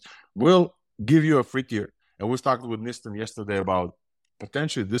platforms, will give you a free tier. And we talked with Nistan yesterday about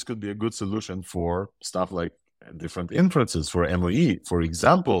potentially this could be a good solution for stuff like different inferences for MOE, for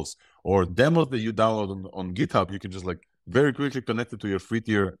examples, or demos that you download on GitHub. You can just like very quickly connect it to your free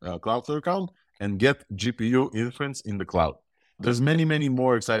tier Cloudflare account and get GPU inference in the cloud. There's many, many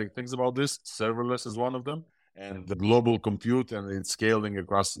more exciting things about this. Serverless is one of them, and the global compute, and it's scaling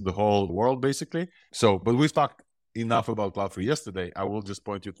across the whole world, basically. So, but we've talked enough about Cloudflare yesterday. I will just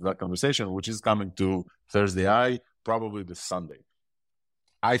point you to that conversation, which is coming to ThursdAI probably this Sunday.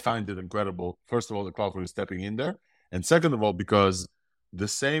 I find it incredible. First of all, the Cloudflare is stepping in there. And second of all, because the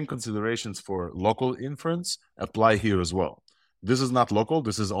same considerations for local inference apply here as well. This is not local.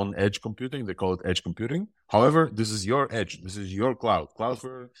 This is on edge computing. They call it edge computing. However, this is your edge. This is your cloud.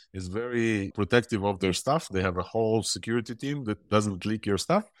 Cloudflare is very protective of their stuff. They have a whole security team that doesn't leak your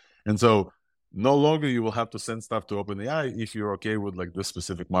stuff. And so no longer you will have to send stuff to OpenAI if you're okay with like this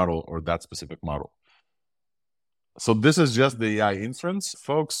specific model or that specific model. So this is just the AI inference.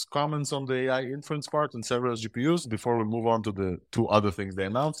 Folks, comments on the AI inference part and serverless GPUs before we move on to the two other things they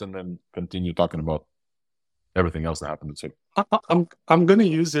announced and then continue talking about everything else that happened. So I'm going to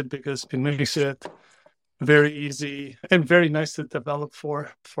use it because it makes it very easy and very nice to develop for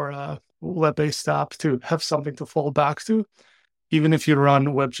a web-based app to have something to fall back to. Even if you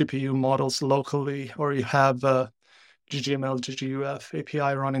run web GPU models locally or you have GGML, GGUF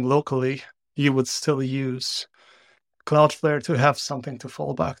API running locally, you would still use Cloudflare to have something to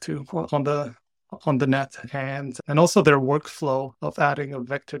fall back to on the net, and also their workflow of adding a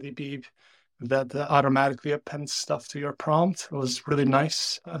vector DB that automatically appends stuff to your prompt was really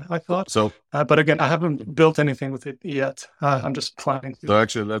nice, I thought. So, but again, I haven't built anything with it yet. I'm just planning to. So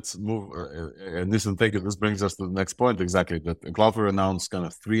actually, let's move. And listen, thank you. This brings us to the next point exactly. That Cloudflare announced kind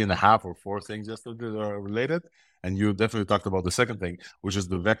of 3.5 or 4 things yesterday that are related. And you definitely talked about the second thing, which is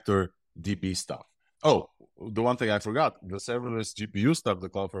the vector DB stuff. Oh, the one thing I forgot, the serverless GPU stuff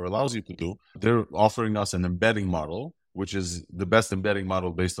that Cloudflare allows you to do, they're offering us an embedding model, which is the best embedding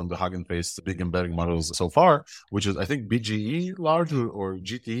model based on the Hugging Face big embedding models so far, which is, I think, BGE large or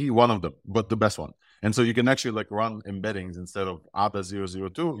GTE, one of them, but the best one. And so you can actually like run embeddings instead of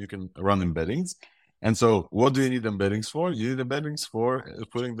ATA002, you can run embeddings. And so what do you need embeddings for? You need embeddings for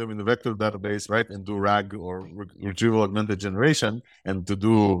putting them in the vector database, right? And do RAG or retrieval augmented generation and to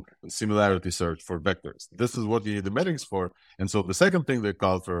do similarity search for vectors. This is what you need embeddings for. And so the second thing that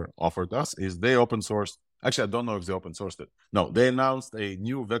Cloudflare offered us is they open sourced. Actually, I don't know if they open sourced it. No, they announced a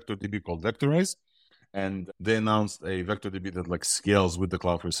new vector DB called Vectorize. And they announced a vector DB that like scales with the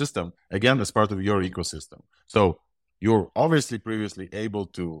Cloudflare system, again, as part of your ecosystem. So you're obviously previously able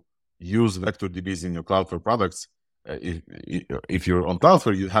to use vector DBs in your Cloudflare products. If you're on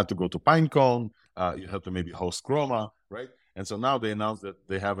Cloudflare, you have to go to Pinecone, you have to maybe host Chroma, right? And so now they announced that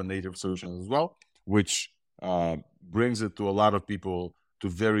they have a native solution as well, which brings it to a lot of people to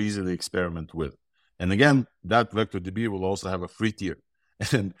very easily experiment with. And again, that vector DB will also have a free tier.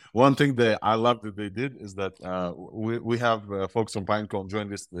 And one thing that I love that they did is that we have folks from Pinecone join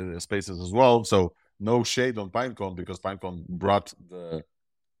this spaces as well. So no shade on Pinecone because Pinecone brought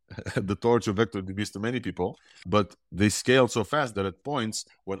the torch of vector DBs to many people, but they scaled so fast that at points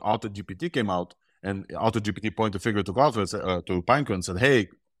when AutoGPT came out and AutoGPT pointed a figure to Cloudflare to Pinecone and said, "Hey,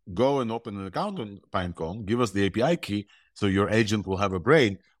 go and open an account on Pinecone, give us the API key so your agent will have a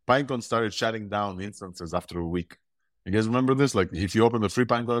brain." Pinecone started shutting down instances after a week. You guys remember this? Like, if you open a free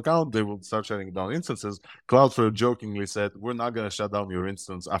Pinecone account, they will start shutting down instances. Cloudflare jokingly said, "We're not going to shut down your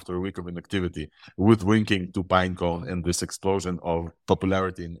instance after a week of inactivity," with winking to Pinecone and this explosion of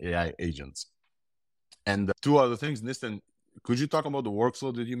popularity in AI agents. And two other things, Nistan, could you talk about the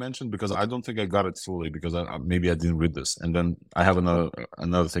workflow that you mentioned? Because I don't think I got it fully because maybe I didn't read this. And then I have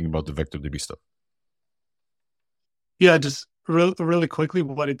another thing about the vector DB stuff. Yeah, just really quickly,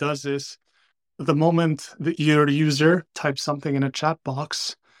 what it does is the moment that your user types something in a chat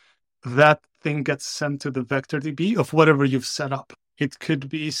box, that thing gets sent to the vector DB of whatever you've set up. It could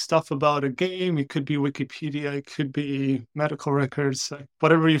be stuff about a game, it could be Wikipedia, it could be medical records,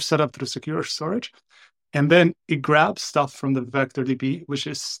 whatever you've set up through secure storage. And then it grabs stuff from the vector DB, which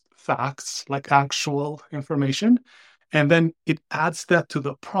is facts, like actual information. And then it adds that to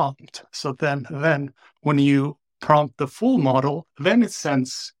the prompt. So then when you prompt the full model, then it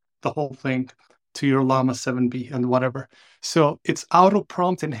sends the whole thing to your Llama 7B and whatever. So it's auto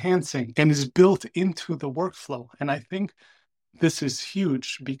prompt enhancing and is built into the workflow. And I think this is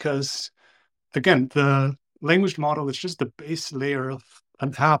huge because, again, the language model is just the base layer of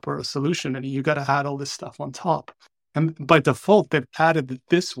an app or a solution, and you got to add all this stuff on top. And by default, they've added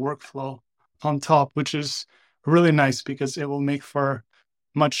this workflow on top, which is really nice because it will make for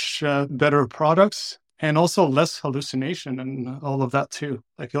much better products and also less hallucination and all of that too.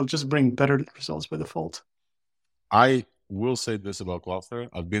 Like it'll just bring better results by default. I will say this about Cloudflare.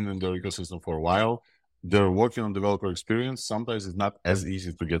 I've been in their ecosystem for a while. They're working on developer experience. Sometimes it's not as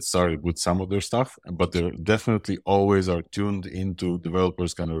easy to get started with some of their stuff, but they're definitely always are tuned into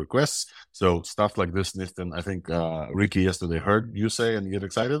developers' kind of requests. So stuff like this, Nathan, I think Ricky yesterday heard you say and get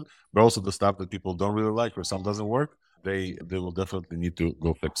excited, but also the stuff that people don't really like or some doesn't work, they will definitely need to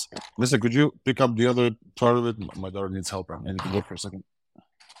go fix. Listen, could you pick up the other part of it? My daughter needs help. I need to go for a second.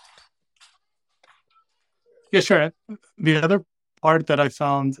 Yeah, sure. The other part that I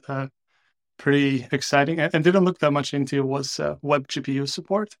found pretty exciting and didn't look that much into was web GPU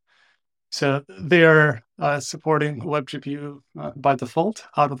support. So they're supporting web GPU by default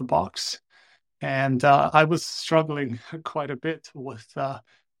out of the box. And I was struggling quite a bit with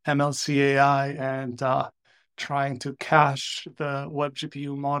MLC AI and trying to cache the web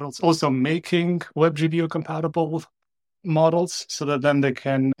GPU models, also making web GPU compatible models so that then they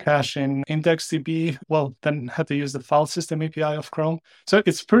can cache in IndexedDB. Well, then have to use the file system API of Chrome. So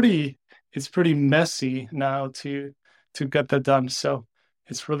it's pretty messy now to get that done. So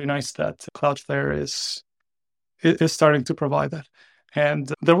it's really nice that Cloudflare is starting to provide that.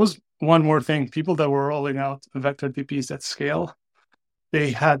 And there was one more thing. People that were rolling out vector DBs at scale,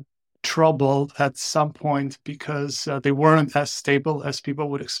 they had trouble at some point because they weren't as stable as people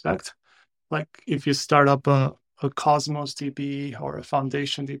would expect. Like if you start up a Cosmos DB or a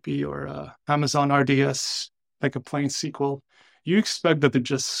Foundation DB or a Amazon RDS, like a plain SQL, you expect that to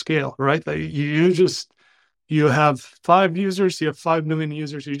just scale, right? Like you have 5 users, you have 5 million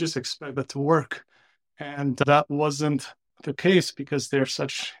users, you just expect that to work. And that wasn't the case because they're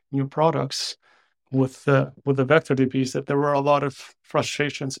such new products with the vector DBs that there were a lot of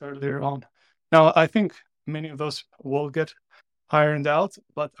frustrations earlier on. Now, I think many of those will get ironed out,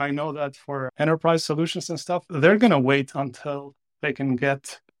 but I know that for enterprise solutions and stuff, they're going to wait until they can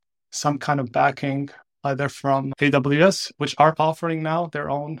get some kind of backing either from AWS, which are offering now their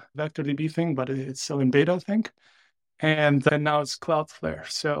own vector DB thing, but it's still in beta, I think. And then now it's Cloudflare.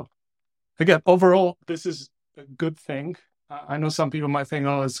 So again, overall, this is a good thing. I know some people might think,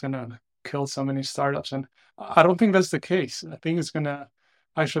 oh, it's going to kill so many startups. And I don't think that's the case. I think it's going to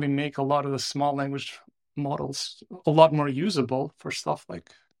actually make a lot of the small language models a lot more usable for stuff like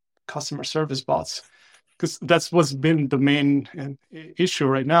customer service bots, because that's what's been the main issue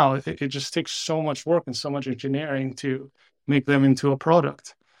right now. It just takes so much work and so much engineering to make them into a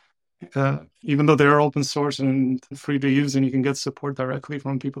product. Even though they're open source and free to use, and you can get support directly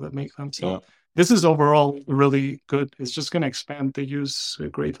from people that make them. So this is overall really good. It's just going to expand the use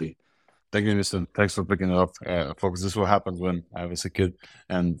greatly. Thank you, Nissan. Thanks for picking it up. Folks, this is what happens when I was a kid.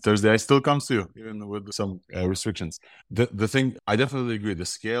 And ThursdAI still comes to you, even with some restrictions. The thing, I definitely agree. The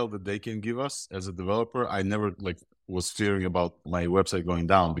scale that they can give us as a developer, I never was fearing about my website going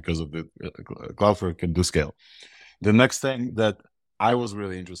down because of the Cloudflare can do scale. The next thing that I was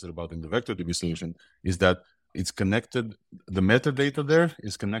really interested about in the vector DB solution is that it's connected, the metadata there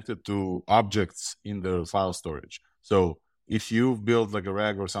is connected to objects in the file storage. So if you build like a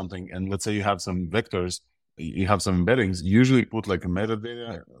rag or something, and let's say you have some vectors, you have some embeddings, you usually put like a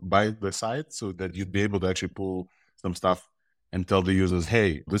metadata by the side so that you'd be able to actually pull some stuff and tell the users,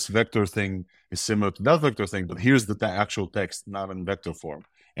 hey, this vector thing is similar to that vector thing, but here's the actual text, not in vector form.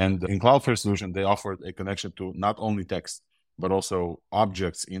 And in Cloudflare solution, they offered a connection to not only text, but also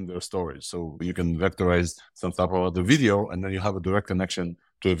objects in their storage. So you can vectorize some stuff about the video, and then you have a direct connection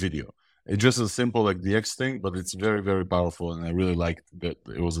to a video. It's just a simple like DX thing, but it's very, very powerful. And I really liked that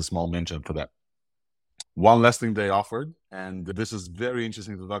it was a small mention for that. One last thing they offered, and this is very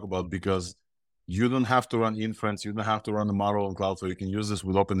interesting to talk about because you don't have to run inference. You don't have to run the model on Cloudflare. You can use this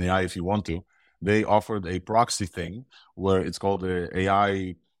with OpenAI if you want to. They offered a proxy thing where it's called the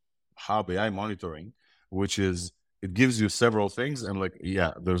AI Hub, AI monitoring, which is, it gives you several things. And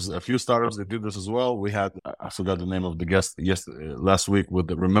there's a few startups that did this as well. We had, I forgot the name of the guest last week with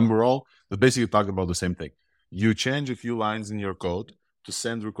the Remember All, that basically talked about the same thing. You change a few lines in your code to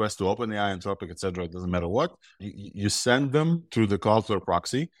send requests to OpenAI, Anthropic, etc. It doesn't matter what. You send them through the Cloudflare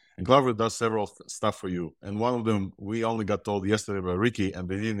proxy, and Cloudflare does several stuff for you. And one of them, we only got told yesterday by Ricky, and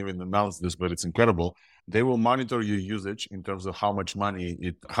they didn't even announce this, but it's incredible. They will monitor your usage in terms of how much money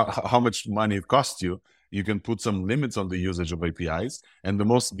it costs you. You can put some limits on the usage of APIs. And the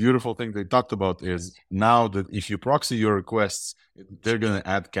most beautiful thing they talked about is now that if you proxy your requests, they're going to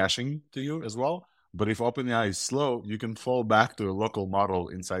add caching to you as well. But if OpenAI is slow, you can fall back to a local model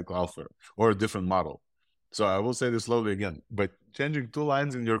inside Cloudflare or a different model. So I will say this slowly again. By changing 2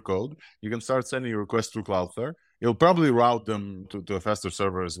 lines in your code, you can start sending requests through Cloudflare. You'll probably route them to a faster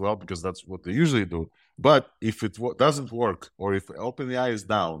server as well, because that's what they usually do. But if it doesn't work, or if OpenAI is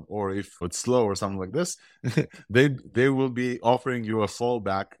down, or if it's slow or something like this, they will be offering you a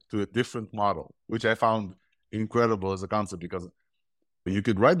fallback to a different model, which I found incredible as a concept, because you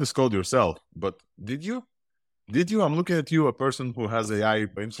could write this code yourself. But did you? I'm looking at you, a person who has AI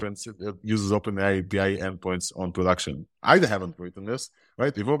inference that uses OpenAI API endpoints on production. I haven't written this,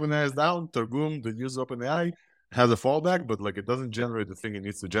 right? If OpenAI is down, Targum that uses OpenAI has a fallback, but it doesn't generate the thing it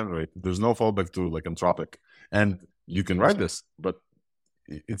needs to generate. There's no fallback to Anthropic. And you can write this, but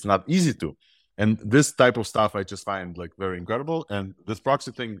it's not easy to. And this type of stuff I just find very incredible. And this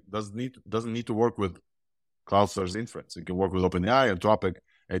proxy thing doesn't need to work with Cloudflare's inference. It can work with OpenAI, Anthropic.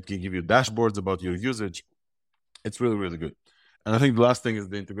 It can give you dashboards about your usage. It's really, really good. And I think the last thing is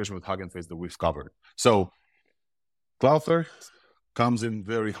the integration with Hugging Face that we've covered. So Cloudflare comes in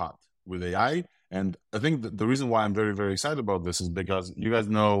very hot with AI. And I think the reason why I'm very, very excited about this is because you guys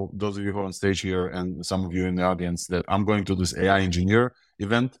know, those of you who are on stage here and some of you in the audience, that I'm going to this AI engineer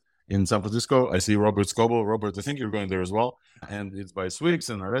event in San Francisco. I see Robert Scoble. Robert, I think you're going there as well. And it's by Swix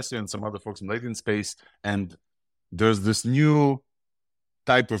and Alessio and some other folks in latent space. And there's this new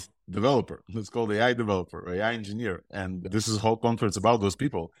type of developer. It's called AI developer, AI engineer. And this is a whole conference about those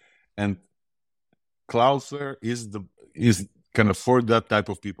people. And Cloudflare is can afford that type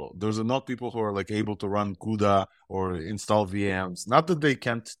of people. There's not people who are like able to run CUDA or install VMs. Not that they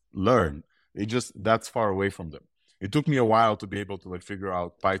can't learn. It just, that's far away from them. It took me a while to be able to like figure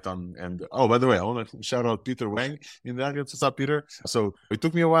out Python. And oh, by the way, I want to shout out Peter Wang in the audience. What's up, Peter? So it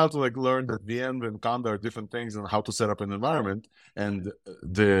took me a while to like learn that VM and Conda are different things and how to set up an environment. And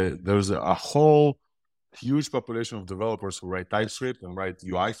there's a whole huge population of developers who write TypeScript and write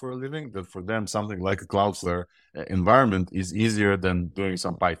UI for a living, that for them, something like a Cloudflare environment is easier than doing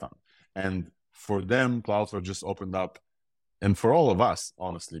some Python. And for them, Cloudflare just opened up, and for all of us,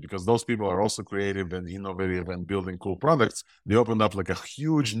 honestly, because those people are also creative and innovative and building cool products, they opened up like a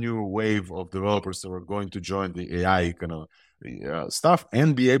huge new wave of developers that are going to join the AI kind of stuff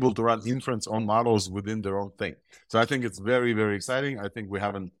and be able to run inference on models within their own thing. So I think it's very, very exciting. I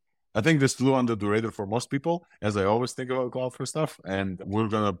think this flew under the radar for most people, as I always think about Cloudflare stuff, and we're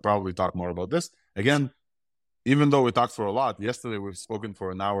going to probably talk more about this. Again, even though we talked for a lot, yesterday we've spoken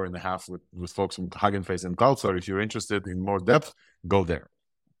for an hour and a half with folks from Hugging Face and Cloudflare. If you're interested in more depth, go there.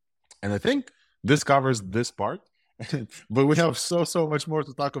 And I think this covers this part, but we have so much more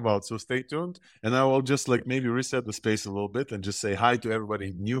to talk about, so stay tuned. And I will just like maybe reset the space a little bit and just say hi to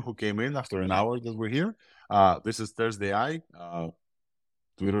everybody new who came in after an hour that we're here. This is ThursdAI.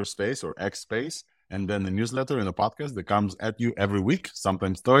 Twitter space or X space, and then a newsletter and a podcast that comes at you every week,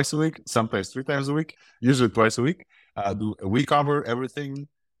 sometimes twice a week, sometimes 3 times a week, usually twice a week. We cover everything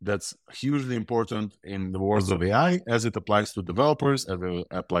that's hugely important in the world of AI as it applies to developers, as it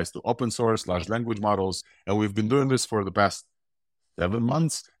applies to open source, large language models. And we've been doing this for the past 7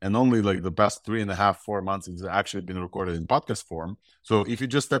 months, and only like the past 3.5, 4 months it's actually been recorded in podcast form. So if you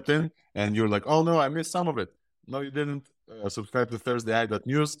just stepped in and you're like, oh no, I missed some of it. No, you didn't. Subscribe to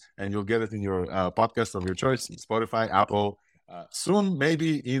ThursdAI.news and you'll get it in your podcast of your choice, Spotify, Apple, soon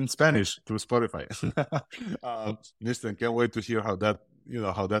maybe in Spanish through Spotify. Listen, can't wait to hear how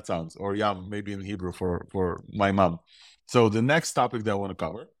that sounds. Or maybe in Hebrew for my mom. So the next topic that I want to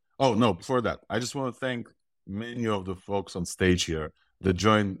cover. Oh no, before that, I just want to thank many of the folks on stage here that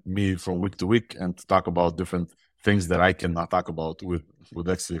join me from week to week and to talk about different things that I cannot talk about with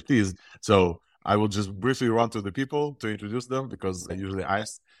expertise. So I will just briefly run through the people to introduce them because I usually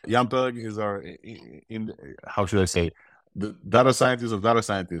ask. Jan Peleg is our, how should I say, the data scientist of data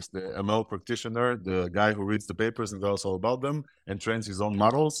scientists, the ML practitioner, the guy who reads the papers and tells all about them and trains his own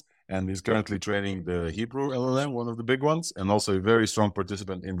models. And he's currently training the Hebrew LLM, one of the big ones, and also a very strong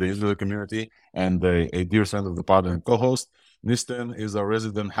participant in the Israeli community and a dear friend of the pod and co-host. Nisten is a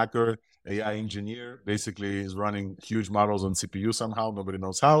resident hacker, AI engineer, basically is running huge models on CPU somehow, nobody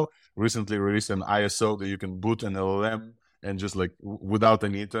knows how. Recently released an ISO that you can boot an LLM and just like without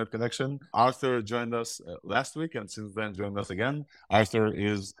any internet connection. Arthur joined us last week and since then joined us again. Arthur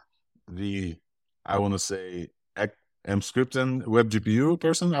is the, I want to say, Mscripten web GPU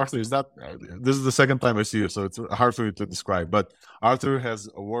person. Arthur, is that, this is the second time I see you, so it's hard for you to describe, but Arthur has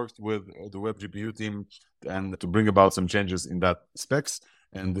worked with the web GPU team and to bring about some changes in that specs.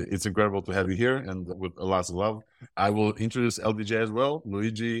 And it's incredible to have you here and with a lot of love. I will introduce LDJ as well.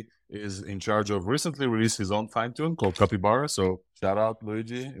 Luigi is in charge of recently released his own fine tune called Capybara. So shout out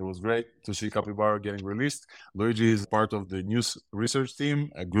Luigi. It was great to see Capybara getting released. Luigi is part of the news research team,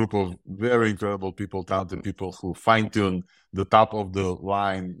 a group of very incredible people, talented people who fine tune the top of the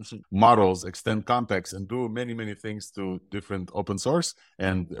line models, extend context, and do many, many things to different open source.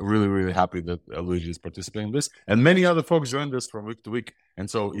 And really, really happy that Luigi is participating in this. And many other folks joined us from week to week. And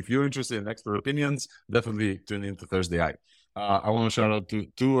so if you're interested in expert opinions, definitely tune in to ThursdAI. I want to shout out to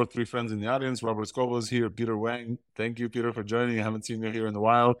 2 or 3 friends in the audience. Robert Scoble is here. Peter Wang. Thank you, Peter, for joining. I haven't seen you here in a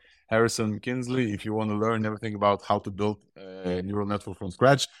while. Harrison Kinsley, if you want to learn everything about how to build a neural network from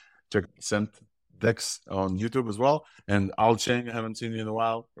scratch, check Dex on YouTube as well. And Al Cheng, I haven't seen you in a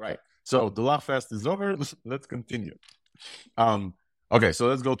while. Right. So the laugh fest is over. Let's continue. Okay, so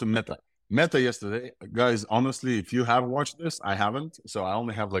let's go to Meta. Meta yesterday, guys, honestly, if you have watched this, I haven't. So I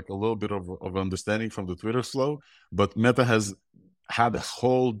only have like a little bit of understanding from the Twitter flow. But Meta has had a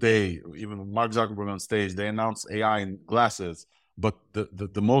whole day, even Mark Zuckerberg on stage, they announced AI in glasses. But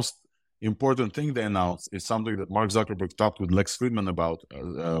the most important thing they announced is something that Mark Zuckerberg talked with Lex Fridman about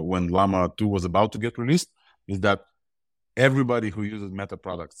when Llama 2 was about to get released, is that everybody who uses Meta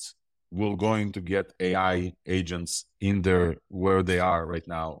products will going to get AI agents in there where they are right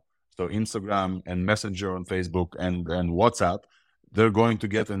now. So Instagram and Messenger on Facebook and WhatsApp, they're going to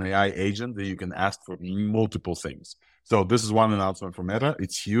get an AI agent that you can ask for multiple things. So this is one announcement from Meta.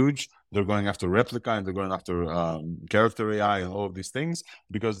 It's huge. They're going after replica and they're going after character AI and all of these things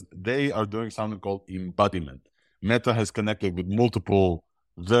because they are doing something called embodiment. Meta has connected with multiple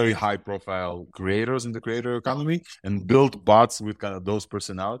very high profile creators in the creator economy and built bots with kind of those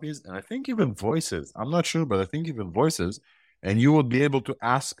personalities. And I think even voices, I'm not sure, but I think even voices, and you would be able to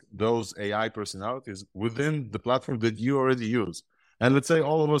ask those AI personalities within the platform that you already use. And let's say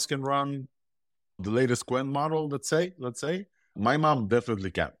all of us can run the latest Qwen model, let's say, my mom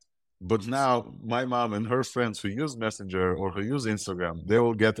definitely can't. But now my mom and her friends who use Messenger or who use Instagram, they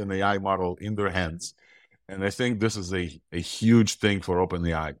will get an AI model in their hands. And I think this is a huge thing for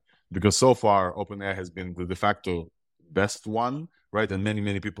OpenAI because so far OpenAI has been the de facto best one, right? And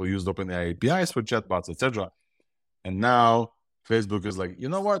many people used OpenAI APIs for chatbots, etc. And now Facebook is like, you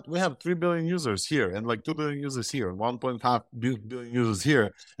know what? We have 3 billion users here and like 2 billion users here and 1.5 billion users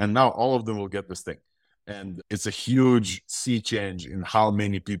here. And now all of them will get this thing. And it's a huge sea change in how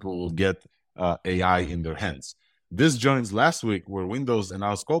many people will get AI in their hands. This joins last week where Windows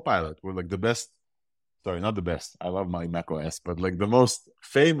announced Copilot. We're like the best, sorry, not the best. I love my Mac OS, but like the most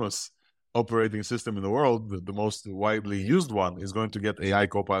famous operating system in the world, the most widely used one, is going to get AI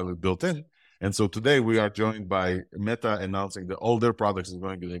Copilot built in. And so today we are joined by Meta announcing that all their products is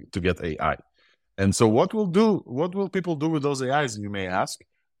going to get AI. And so what will people do with those AIs, you may ask?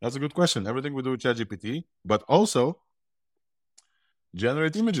 That's a good question. Everything we do with ChatGPT, but also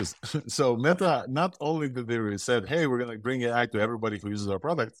generate images. So Meta, not only did they said, hey, we're going to bring AI to everybody who uses our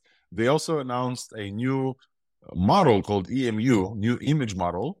products, they also announced a new model called EMU, new image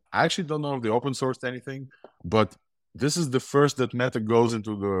model. I actually don't know if they open sourced anything, but this is the first that Meta goes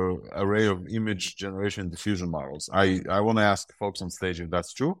into the array of image generation diffusion models. I want to ask folks on stage if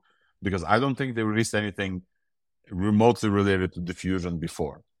that's true, because I don't think they released anything remotely related to diffusion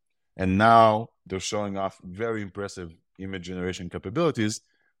before. And now they're showing off very impressive image generation capabilities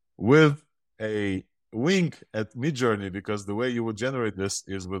with a wink at Midjourney, because the way you would generate this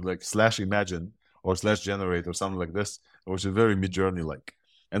is with like /imagine or /generate or something like this, which is very Midjourney-like.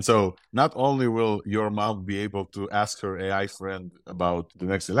 And so not only will your mom be able to ask her AI friend about the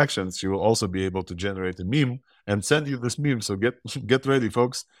next elections, she will also be able to generate a meme and send you this meme. So get ready,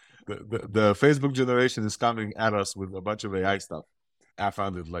 folks. The Facebook generation is coming at us with a bunch of AI stuff. I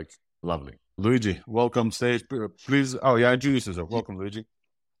found it like lovely. Luigi, welcome stage. Please. Oh yeah, introduce yourself. Welcome, Luigi.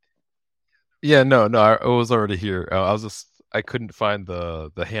 Yeah, no, I was already here. I couldn't find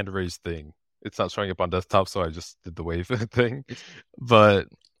the hand raise thing. It's not showing up on desktop, so I just did the wave thing. But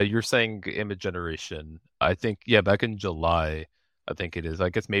you're saying image generation. I think, yeah, back in July, I think it is. I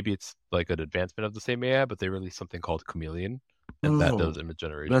guess maybe it's like an advancement of the same AI, but they released something called Chameleon, and that does image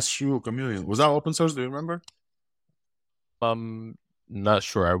generation. That's true, Chameleon. Was that open source? Do you remember? Not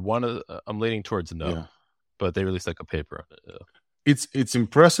sure. I'm leaning towards no. Yeah. But they released like a paper on it. It's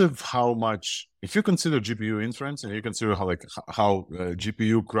impressive how much, if you consider GPU inference and you consider how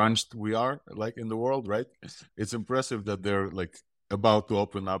GPU crunched we are like in the world, right? It's impressive that they're like about to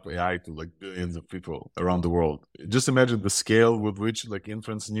open up AI to like billions of people around the world. Just imagine the scale with which like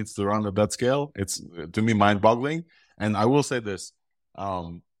inference needs to run at that scale. It's to me mind-boggling. And I will say this,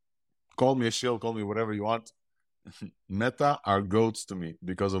 call me a shill, call me whatever you want. Meta are goats to me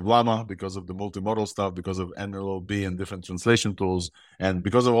because of Llama, because of the multimodal stuff, because of NLLB and different translation tools, and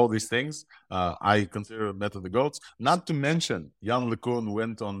because of all these things, I consider Meta the goats. Not to mention, Jan LeCun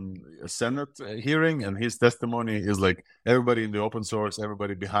went on a Senate hearing, and his testimony is like everybody in the open source,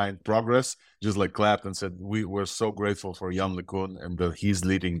 everybody behind progress, just like clapped and said, we're so grateful for Jan LeCun and that he's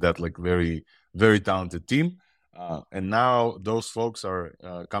leading that like very, very talented team. And now those folks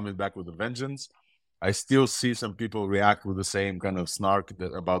are coming back with a vengeance. I still see some people react with the same kind of snark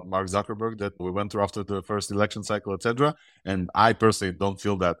about Mark Zuckerberg that we went through after the first election cycle, etc. And I personally don't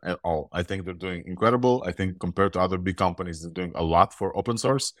feel that at all. I think they're doing incredible. I think compared to other big companies, they're doing a lot for open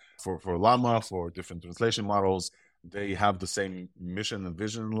source, for Llama, for different translation models. They have the same mission and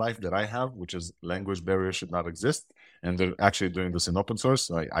vision in life that I have, which is language barriers should not exist. And they're actually doing this in open source.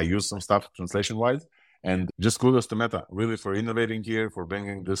 So I use some stuff translation-wise. And just kudos to Meta, really, for innovating here, for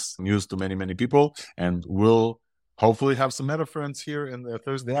bringing this news to many, many people. And we'll hopefully have some Meta friends here in the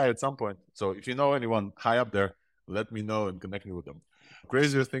ThursdAI at some point. So if you know anyone high up there, let me know and connect me with them.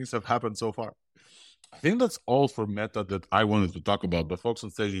 Crazier things have happened so far. I think that's all for Meta that I wanted to talk about. But folks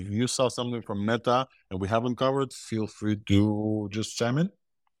on stage, if you saw something from Meta and we haven't covered, feel free to just chime in.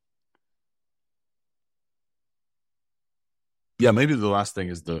 Yeah, maybe the last thing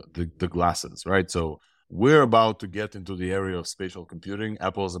is the glasses, right? So we're about to get into the area of spatial computing.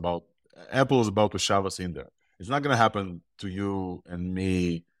 Apple is about to shove us in there. It's not going to happen to you and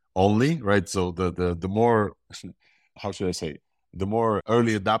me only, right? So the more how should I say, the more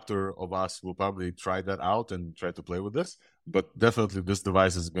early adapter of us will probably try that out and try to play with this. But definitely, this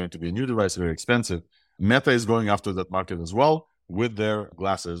device is going to be a new device, very expensive. Meta is going after that market as well with their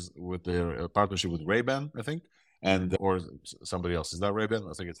glasses, with their partnership with Ray-Ban, I think, and or somebody else. Is that Ray-Ban?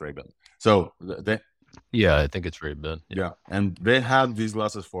 I think it's Ray-Ban. So yeah, I think it's Ray-Ban. Yeah, and they had these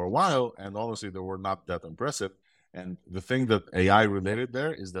glasses for a while, and honestly, they were not that impressive. And the thing that AI related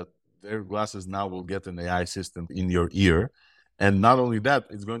there is that their glasses now will get an AI system in your ear, and not only that,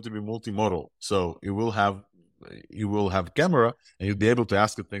 it's going to be multimodal. So it will have camera, and you'll be able to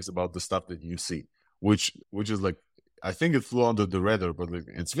ask it things about the stuff that you see, which is like, I think it flew under the radar, but like,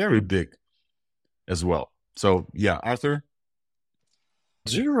 it's very big as well. So yeah, Arthur,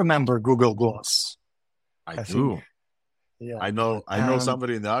 Do you remember Google Glass? I do. Think, yeah. I know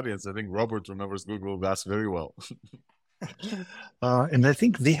somebody in the audience. I think Robert remembers Google Glass very well. And I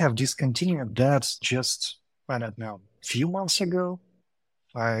think they have discontinued that just, I don't know, a few months ago.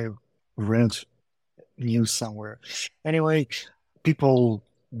 I read news somewhere. Anyway, people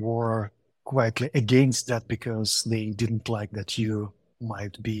were quietly against that because they didn't like that you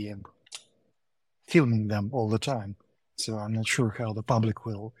might be filming them all the time. So I'm not sure how the public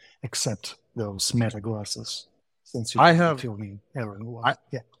will accept those meta glasses since you filming everyone.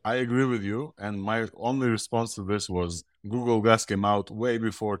 I agree with you, and my only response to this was Google Glass came out way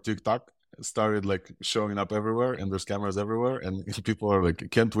before TikTok started like showing up everywhere, and there's cameras everywhere, and people are like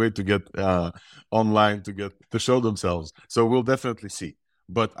can't wait to get online to show themselves. So we'll definitely see.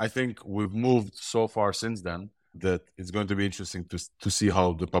 But I think we've moved so far since then that it's going to be interesting to see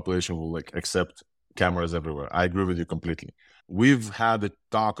how the population will like accept cameras everywhere. I agree with you completely. We've had a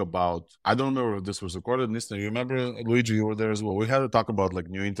talk about, I don't remember if this was recorded, Nista, you remember, Luigi, you were there as well. We had a talk about like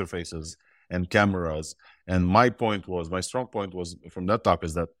new interfaces and cameras. And my strong point was from that talk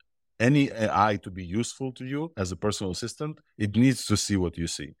is that any AI to be useful to you as a personal assistant, it needs to see what you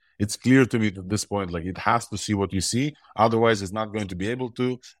see. It's clear to me at this point, like it has to see what you see. Otherwise, it's not going to be able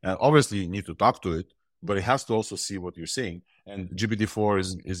to. And obviously, you need to talk to it, but it has to also see what you're seeing. And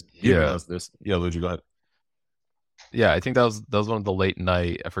GPT-4 is giving us this. Yeah, Luigi, go ahead. Yeah, I think that was one of the late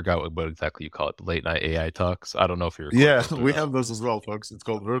night. I forgot what exactly you call it. The late night AI talks. I don't know if you're. Yeah, we have those as well, folks. It's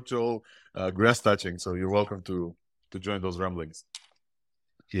called virtual grass touching. So you're welcome to join those ramblings.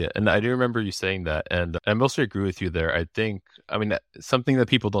 Yeah, and I do remember you saying that, and I mostly agree with you there. I mean, something that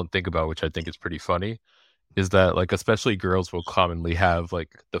people don't think about, which I think is pretty funny, is that like especially girls will commonly have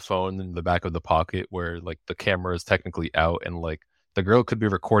like the phone in the back of the pocket where like the camera is technically out, and like the girl could be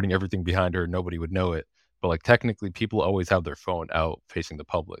recording everything behind her and nobody would know it. But like technically people always have their phone out facing the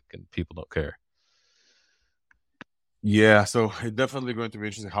public and people don't care. Yeah, so it's definitely going to be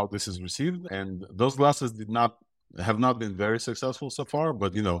interesting how this is received. And those glasses have not been very successful so far,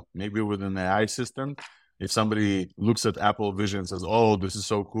 but maybe with an AI system, if somebody looks at Apple Vision and says, oh, this is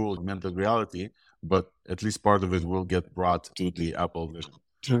so cool, augmented reality, but at least part of it will get brought to the Apple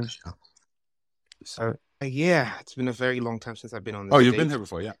Vision. So yeah, it's been a very long time since I've been on this stage. You've been here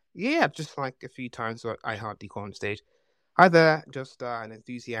before, yeah. Yeah, just like a few times, so I hardly go on stage. Hi there, just an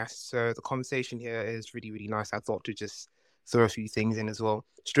enthusiast. So the conversation here is really, really nice. I thought to just throw a few things in as well.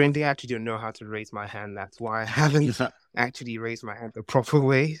 Strangely, I actually don't know how to raise my hand. That's why I haven't actually raised my hand the proper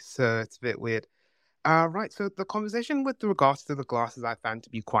way. So it's a bit weird. Right, so the conversation with regards to the glasses I found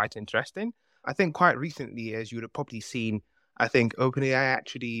to be quite interesting. I think quite recently, as you would have probably seen, I think OpenAI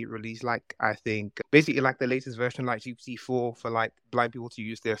actually released basically like the latest version like GPT4 for like blind people to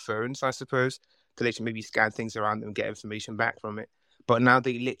use their phones, I suppose, to literally maybe scan things around them and get information back from it. But now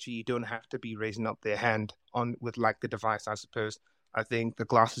they literally don't have to be raising up their hand on with like the device, I suppose. I think the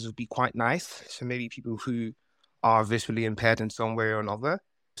glasses would be quite nice. So maybe people who are visually impaired in some way or another.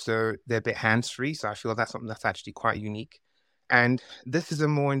 So they're a bit hands-free. So I feel that's something that's actually quite unique. And this is a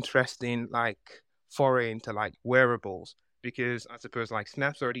more interesting like foray into like wearables, because I suppose like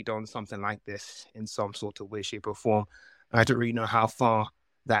Snap's already done something like this in some sort of way, shape or form. I don't really know how far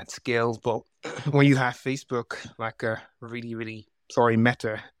that scales, but when you have Facebook, like a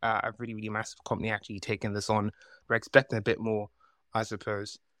Meta, a really, really massive company actually taking this on, we're expecting a bit more, I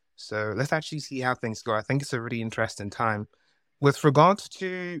suppose. So let's actually see how things go. I think it's a really interesting time. With regards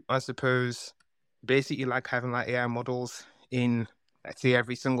to, I suppose, basically like having like AI models in, let's say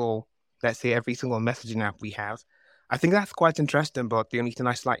every single messaging app we have, I think that's quite interesting, but the only thing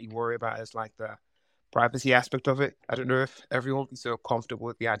I slightly worry about is like the privacy aspect of it. I don't know if everyone will be so comfortable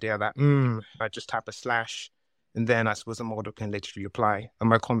with the idea that I just type a slash And then I suppose a model can literally apply. And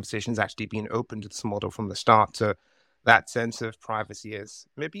my conversation's actually been open to this model from the start. So that sense of privacy is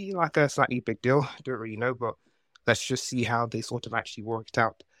maybe like a slightly big deal. I don't really know, but let's just see how they sort of actually worked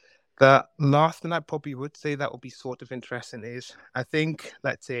out. The last thing I probably would say that would be sort of interesting is I think,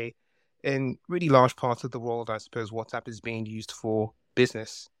 let's say, in really large parts of the world, I suppose WhatsApp is being used for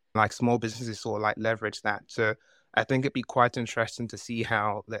business, like small businesses sort of like leverage that. So I think it'd be quite interesting to see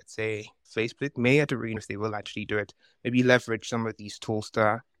how, let's say, Facebook may, I don't really know if they will actually do it, maybe leverage some of these tools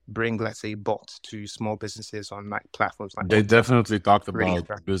to bring, let's say, bots to small businesses on like platforms like They WhatsApp. definitely talked Really about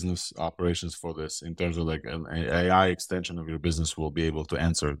interesting. business operations for this in terms of like an AI extension of your business will be able to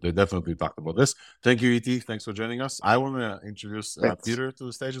answer. They definitely talked about this. Thank you, ET. Thanks for joining us. I want to introduce Thanks. Peter to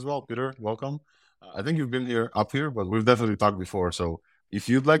the stage as well. Peter, welcome. I think you've been here up here, but we've definitely talked before. So if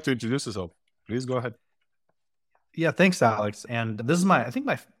you'd like to introduce yourself, please go ahead. Yeah, thanks, Alex. And this is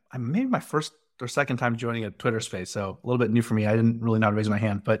maybe my first or second time joining a Twitter space, so a little bit new for me. I didn't really know how to raise my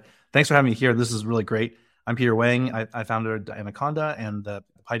hand, but thanks for having me here. This is really great. I'm Peter Wang. I founded Anaconda and the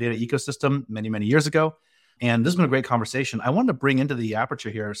PyData ecosystem many, many years ago. And this has been a great conversation. I wanted to bring into the aperture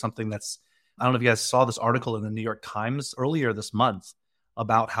here something that's, I don't know if you guys saw this article in the New York Times earlier this month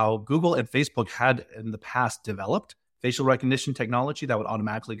about how Google and Facebook had in the past developed facial recognition technology that would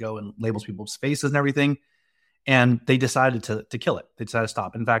automatically go and labels people's faces and everything. And they decided to kill it. They decided to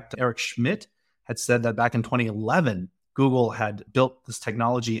stop. In fact, Eric Schmidt had said that back in 2011, Google had built this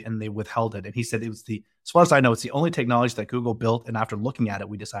technology and they withheld it. And he said it was as far as I know, it's the only technology that Google built. And after looking at it,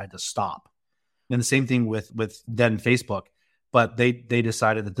 we decided to stop. And the same thing with then Facebook. But they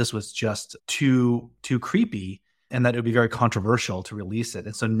decided that this was just too creepy and that it would be very controversial to release it.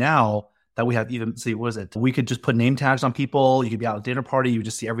 And so now that we have we could just put name tags on people. You could be out at a dinner party. You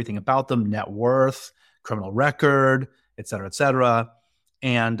just see everything about them, net worth, criminal record, et cetera,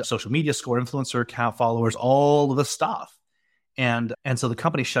 and social media score, influencer account, followers, all of the stuff. And so the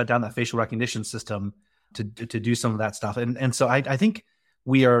company shut down that facial recognition system to do some of that stuff. And so I think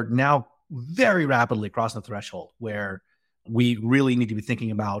we are now very rapidly crossing the threshold where we really need to be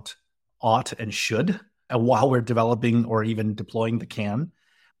thinking about ought and should while we're developing or even deploying the can,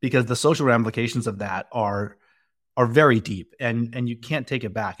 because the social ramifications of that are very deep and you can't take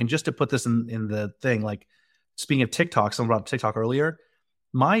it back. And just to put this in the thing, like speaking of TikTok, someone brought up TikTok earlier.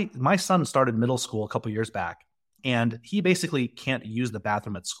 My son started middle school a couple years back, and he basically can't use the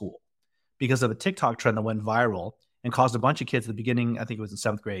bathroom at school because of a TikTok trend that went viral and caused a bunch of kids at the beginning, I think it was in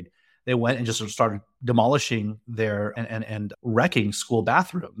 7th grade, they went and just sort of started demolishing their and wrecking school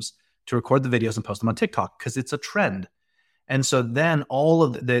bathrooms to record the videos and post them on TikTok because it's a trend. And so then all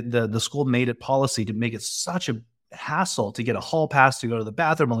of the school made it policy to make it such a hassle to get a hall pass to go to the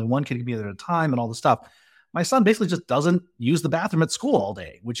bathroom. Only one kid can be there at a time and all this stuff. My son basically just doesn't use the bathroom at school all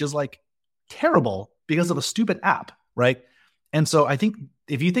day, which is like terrible because of a stupid app, right? And so I think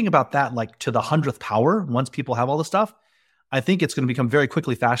if you think about that, like to the 100th power, once people have all this stuff, I think it's going to become very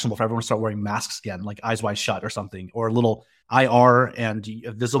quickly fashionable for everyone to start wearing masks again, like eyes wide shut or something, or little IR and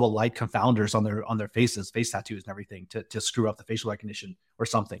visible light confounders on their faces, face tattoos and everything to screw up the facial recognition or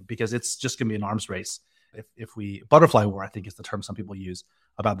something, because it's just going to be an arms race. If we butterfly war, I think is the term some people use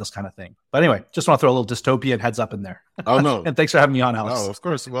about this kind of thing. But anyway, just want to throw a little dystopian heads up in there. Oh, no. And thanks for having me on, Alex. Oh, of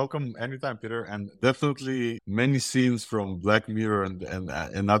course. Welcome anytime, Peter. And definitely many scenes from Black Mirror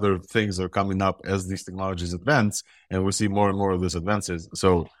and other things are coming up as these technologies advance, and we see more and more of these advances.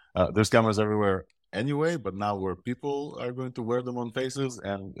 So there's cameras everywhere anyway, but now where people are going to wear them on faces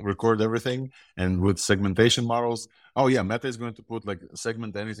and record everything, and with segmentation models. Oh yeah, Meta is going to put like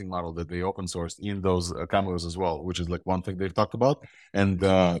segment anything model that they open sourced in those cameras as well, which is like one thing they've talked about. And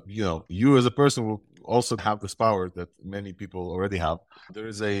you as a person will also have this power that many people already have.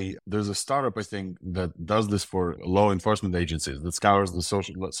 There's a startup, I think, that does this for law enforcement agencies, that scours the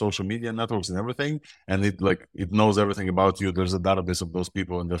social media networks and everything, and it knows everything about you. There's a database of those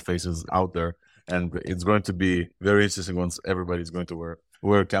people and their faces out there. And it's going to be very interesting once everybody's going to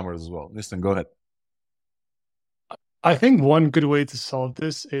wear cameras as well. Listen, go ahead. I think one good way to solve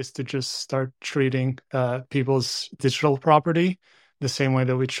this is to just start treating people's digital property the same way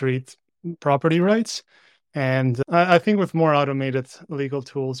that we treat property rights. And I think with more automated legal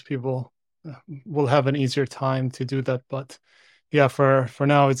tools, people will have an easier time to do that. But yeah, for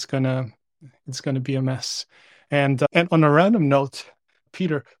now, it's gonna be a mess. And on a random note,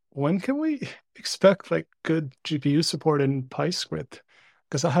 Peter, when can we expect like good GPU support in PyScript?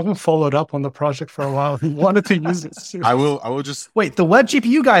 because I haven't followed up on the project for a while. He wanted to use it soon. I will just wait. The web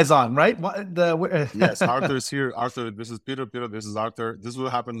GPU guy's on, right? Yes, Arthur is here. Arthur, this is Peter. Peter, this is Arthur. This will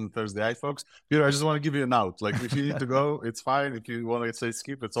happen on ThursdAI, folks. Peter, I just want to give you an out. Like, if you need to go, it's fine. If you want to say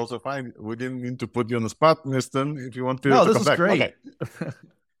skip, it's also fine. We didn't mean to put you on the spot, Nistan. If you want Peter to come back. Great. Okay.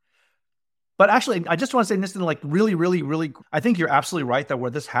 But actually, I just want to say, Nistan, like really, I think you're absolutely right that where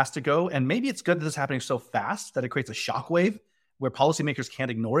this has to go, and maybe it's good that this is happening so fast that it creates a shockwave where policymakers can't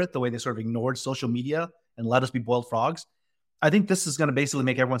ignore it the way they sort of ignored social media and let us be boiled frogs. I think this is going to basically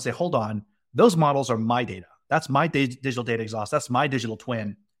make everyone say, hold on, those models are my data. That's my digital data exhaust. That's my digital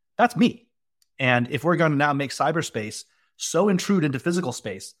twin. That's me. And if we're going to now make cyberspace so intrude into physical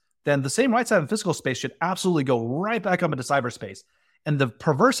space, then the same rights I have in physical space should absolutely go right back up into cyberspace. And the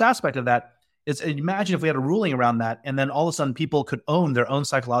perverse aspect of that is, imagine if we had a ruling around that, and then all of a sudden people could own their own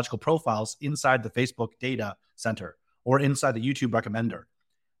psychological profiles inside the Facebook data center or inside the YouTube recommender.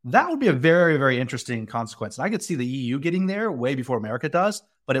 That would be a very, very interesting consequence. And I could see the EU getting there way before America does,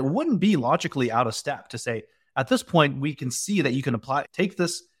 but it wouldn't be logically out of step to say, at this point, we can see that you can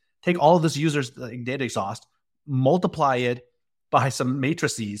take all of this user's data exhaust, multiply it by some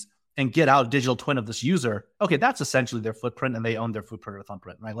matrices, and get out a digital twin of this user. Okay, that's essentially their footprint, and they own their footprint or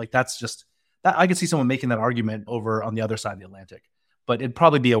thumbprint, right? Like, that's just that. I could see someone making that argument over on the other side of the Atlantic, but it'd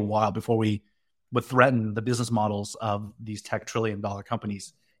probably be a while before we would threaten the business models of these tech trillion-dollar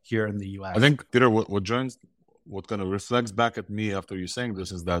companies here in the US. I think, Peter, what kind of reflects back at me after you saying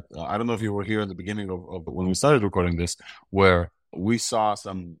this is that I don't know if you were here in the beginning of when we started recording this, where we saw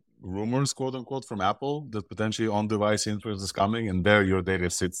some rumors, quote unquote, from Apple that potentially on-device inference is coming, and there your data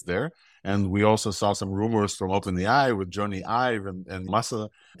sits there. And we also saw some rumors from OpenAI with Johnny Ive and Masa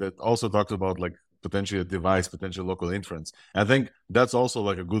that also talked about like potentially a device, potential local inference. And I think that's also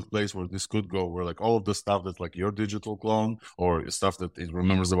like a good place where this could go, where like all of the stuff that's like your digital clone or stuff that it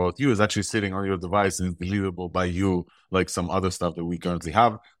remembers about you is actually sitting on your device and is deliverable by you, like some other stuff that we currently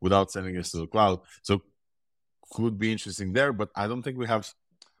have, without sending it to the cloud. So could be interesting there, but I don't think we have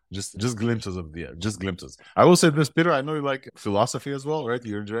just glimpses of just glimpses. I will say this, Peter, I know you like philosophy as well, right?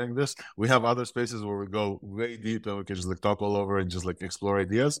 You're enjoying this. We have other spaces where we go way deep and we can just like talk all over and just like explore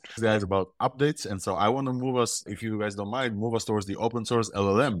ideas. This is about updates. And so I want to move us, if you guys don't mind, move us towards the open source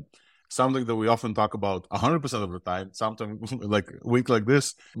LLM. Something that we often talk about 100% of the time, sometimes like a week like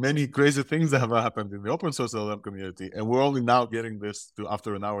this, many crazy things that have happened in the open source LLM community. And we're only now getting this to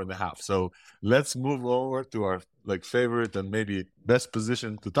after an hour and a half. So let's move over to our like favorite and maybe best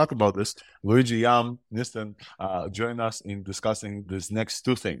position to talk about this. Luigi, Yam, Nistan, join us in discussing these next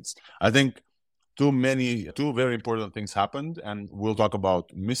two things. I think two very important things happened, and we'll talk about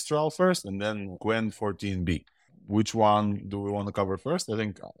Mistral first and then Qwen14B. Which one do we want to cover first? I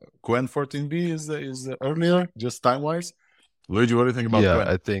think Qwen14B is earlier, just time-wise. Luigi, what do you think about Qwen?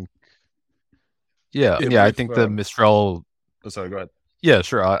 I think the Mistral... Oh, sorry, go ahead. Yeah,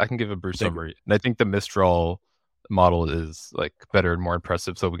 sure. I can give a brief summary. And I think the Mistral model is like better and more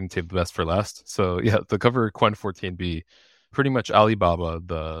impressive, so we can save the best for last. So yeah, to cover Qwen14B, pretty much Alibaba,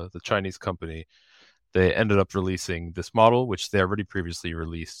 the Chinese company, they ended up releasing this model, which they already previously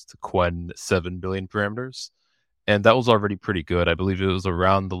released Qwen 7 billion parameters. And that was already pretty good. I believe it was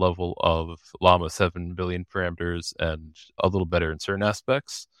around the level of Llama 7 billion parameters and a little better in certain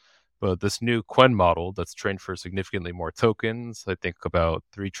aspects. But this new Qwen model that's trained for significantly more tokens, I think about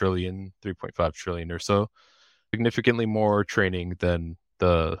 3 trillion, 3.5 trillion or so, significantly more training than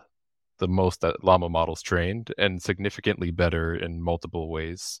the most that Llama models trained, and significantly better in multiple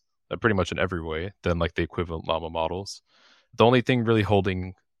ways, pretty much in every way, than like the equivalent Llama models. The only thing really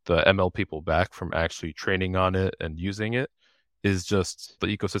holding the ML people back from actually training on it and using it is just the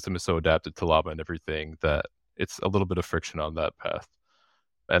ecosystem is so adapted to Llama and everything that it's a little bit of friction on that path.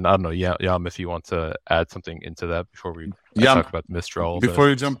 And I don't know, Yam, if you want to add something into that before we talk about Mistral. Before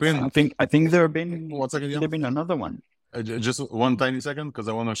you jump in, I think there have been 1 second, there been another one. Just one tiny second, because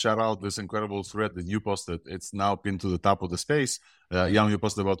I want to shout out this incredible thread that you posted. It's now pinned to the top of the space. Yam, you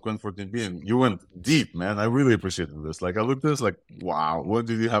posted about Qwen14B, and you went deep, man. I really appreciated this. Like, I looked at this like, wow, when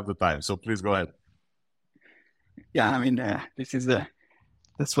did you have the time? So please go ahead. Yeah, I mean,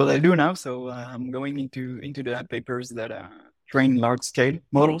 that's what I do now. So I'm going into the papers that train large-scale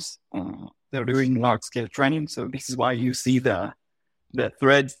models. They're doing large-scale training. So this is why you see the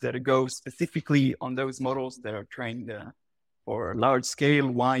threads that go specifically on those models that are trained for large scale,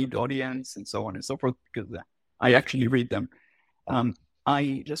 wide audience, and so on and so forth, because I actually read them.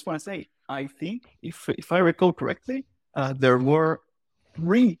 I just want to say, I think, if I recall correctly, there were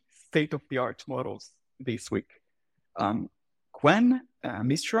 3 state-of-the-art models this week. Qwen,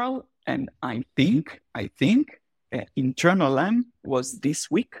 Mistral, and I think internal LAM was this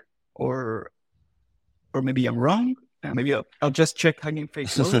week, or maybe I'm wrong. Maybe I'll just check Hugging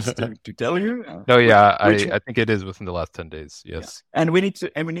Face notes to tell you. No, yeah, I think it is within the last 10 days. Yes. Yeah. And we need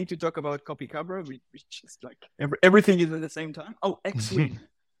to talk about Copy Cabra, which is like everything is at the same time. Oh, Xwin.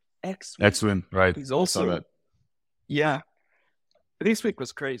 Xwin, right. Is also, yeah. This week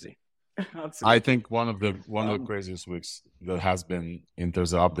was crazy. I think one of the craziest weeks that has been in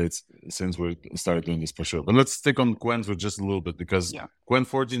terms of updates since we started doing this for sure. But let's stick on Qwen for just a little bit, because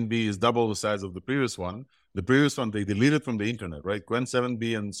Qwen14B is double the size of the previous one. The previous one they deleted from the internet, right?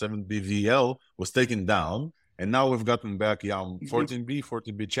 Qwen7B and 7BVL was taken down, and now we've gotten back 14B,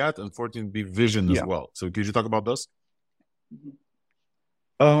 14B Chat, and 14B Vision as well. So could you talk about those?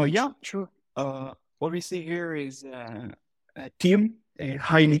 Yeah, sure. What we see here is a team, a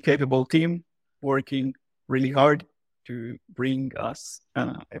highly capable team, working really hard to bring us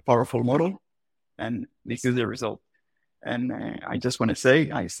a powerful model, and this is the result. And I just want to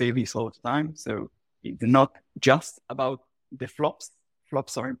say, I say this all the time, so it's not just about the flops.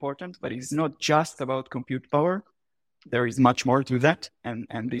 Flops are important, but it's not just about compute power. There is much more to that, and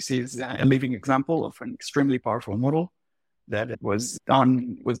this is a living example of an extremely powerful model that was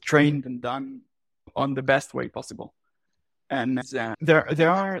trained and done on the best way possible. And there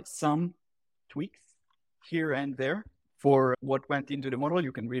are some tweaks here and there for what went into the model.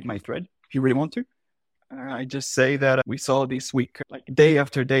 You can read my thread if you really want to. I just say that we saw this week, like day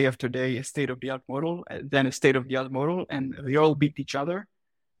after day after day, a state-of-the-art model, then a state-of-the-art model, and they all beat each other,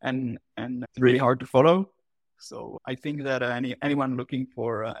 and it's really hard to follow. So I think that anyone looking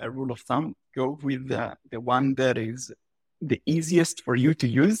for a rule of thumb, go with the one that is the easiest for you to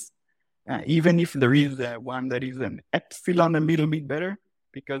use, even if there is one that is an epsilon a little bit better,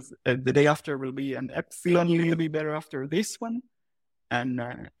 because the day after will be an epsilon a little bit better after this one. And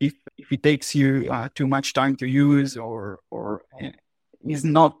if it takes you too much time to use, or is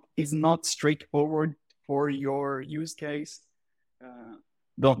not straightforward for your use case,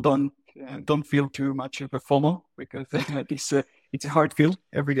 don't feel too much of a FOMO, because it's a hard feel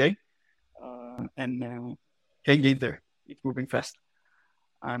every day, and can't get there. It's moving fast.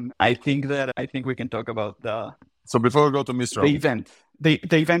 I think we can talk about the. So before we go to Mistral, the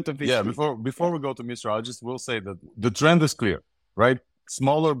event of this. Yeah, before we go to Mistral, I just will say that the trend is clear, right?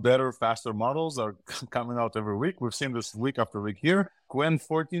 Smaller, better, faster models are coming out every week. We've seen this week after week here.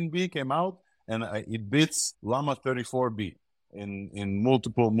 Qwen14B came out, and it beats Llama 34B in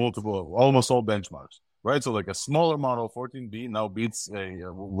multiple, almost all benchmarks, right? So like a smaller model, 14B, now beats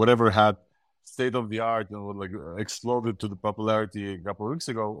whatever had state of the art and like exploded to the popularity a couple of weeks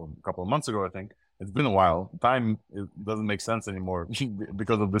ago, or a couple of months ago, I think. It's been a while. Time doesn't make sense anymore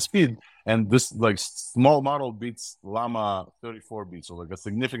because of the speed. And this like small model beats Llama 34B, so like a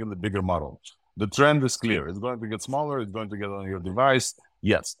significantly bigger model. The trend is clear. It's going to get smaller. It's going to get on your device.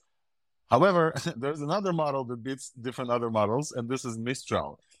 Yes. However, there's another model that beats different other models, and this is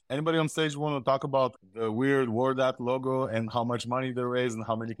Mistral. Anybody on stage want to talk about the weird WordApp logo and how much money they raised and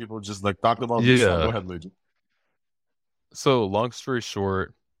how many people just like talked about this? Go ahead, Luigi. So long story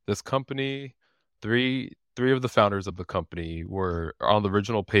short, this company, three of the founders of the company were on the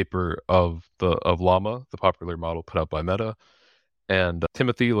original paper of Llama, the popular model put out by Meta, and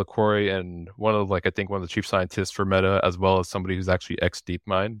Timothy LaCroix, and one of the chief scientists for Meta, as well as somebody who's actually ex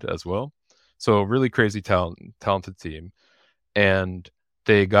DeepMind as well. So really crazy talented team, and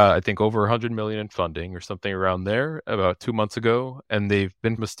they got, I think, over 100 million in funding or something around there about 2 months ago, and they've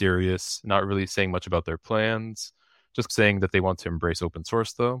been mysterious, not really saying much about their plans, just saying that they want to embrace open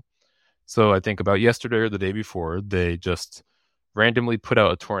source though. So I think about yesterday or the day before, they just randomly put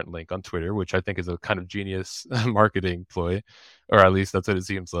out a torrent link on Twitter, which I think is a kind of genius marketing ploy, or at least that's what it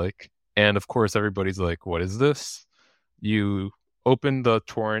seems like. And of course, everybody's like, what is this? You open the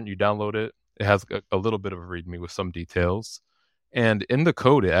torrent, you download it. It has a little bit of a README with some details. And in the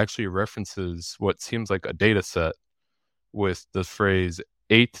code, it actually references what seems like a data set with the phrase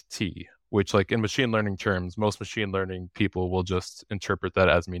 8T, which like in machine learning terms, most machine learning people will just interpret that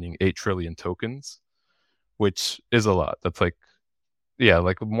as meaning 8 trillion tokens, which is a lot. That's like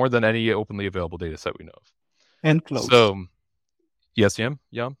more than any openly available data set we know of. And close. So, yes, Yam?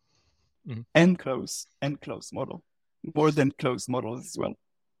 Mm-hmm. And close model. More than closed models as well.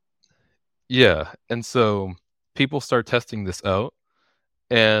 Yeah, and so people start testing this out,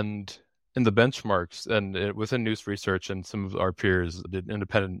 and in the benchmarks and within News Research, and some of our peers did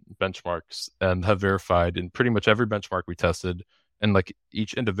independent benchmarks and have verified in pretty much every benchmark we tested, and like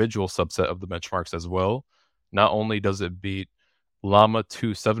each individual subset of the benchmarks as well. Not only does it beat Llama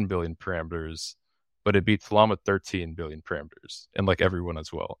 2 7 billion parameters, but it beats Llama 13 billion parameters, and like everyone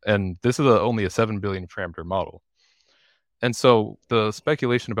as well. And this is only a 7 billion parameter model. And so the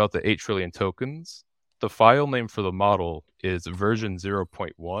speculation about the 8 trillion tokens, the file name for the model is version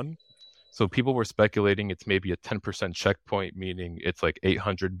 0.1. So people were speculating it's maybe a 10% checkpoint, meaning it's like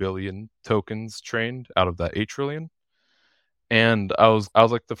 800 billion tokens trained out of that 8 trillion. And I was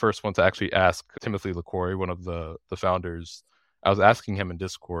like the first one to actually ask Timothy LaQuarrie, one of the founders. I was asking him in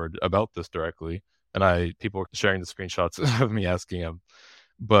Discord about this directly, and people were sharing the screenshots of me asking him.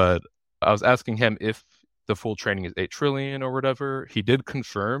 But I was asking him if the full training is 8 trillion or whatever. He did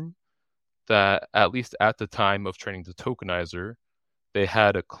confirm that at least at the time of training the tokenizer, they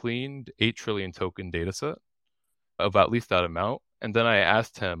had a cleaned 8 trillion token dataset of at least that amount. And then I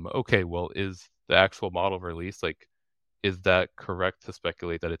asked him, okay, well, is the actual model released? Like, is that correct to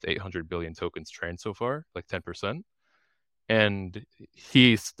speculate that it's 800 billion tokens trained so far, like 10%? And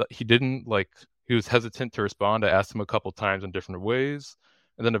he didn't, like, he was hesitant to respond. I asked him a couple times in different ways.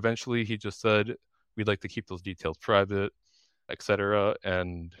 And then eventually he just said, we'd like to keep those details private, etc.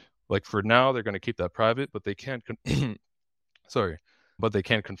 And like for now, they're going to keep that private, but they can't, but they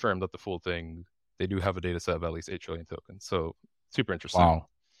can confirm that the full thing, they do have a data set of at least 8 trillion tokens. So super interesting. Wow.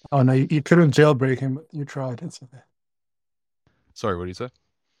 Oh, no, you couldn't jailbreak him, but you tried. It's okay. Sorry, what did you say?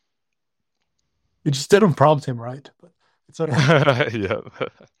 You just didn't prompt him, right? But it's okay. Yeah.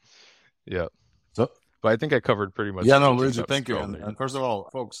 Yeah. So, but I think I covered pretty much. Yeah, no, Luigi, thank you. And first of all,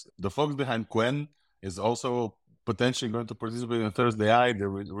 folks, the folks behind Qwen is also potentially going to participate in ThursdAI. They're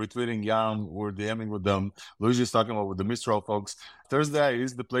retweeting Jan. We're DMing with them. Luigi's talking about with the Mistral folks. ThursdAI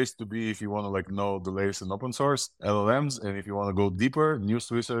is the place to be if you want to like know the latest in open source LLMs, and if you want to go deeper.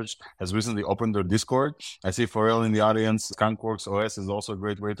 News Research has recently opened their Discord. I see Pharrell in the audience. Skunkworks OS is also a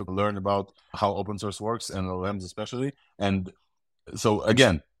great way to learn about how open source works and LLMs especially. And so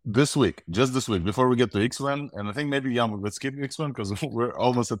again, this week, before we get to X1, and I think maybe let's skip X1 because we're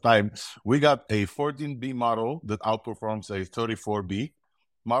almost at time. We got a 14B model that outperforms a 34B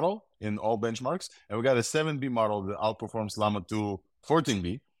model in all benchmarks, and we got a 7B model that outperforms Llama 2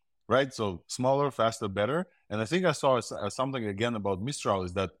 14B, right? So smaller, faster, better. And I think I saw something again about Mistral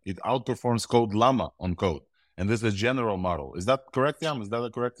is that it outperforms Code Llama on code, and this is a general model. Is that correct, Yam? Is that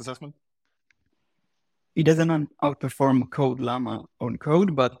a correct assessment? It doesn't outperform Code Llama on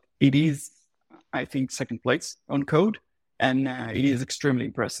code, but it is, I think, second place on code. And it is extremely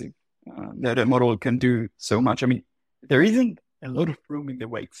impressive that a model can do so much. I mean, there isn't a lot of room in the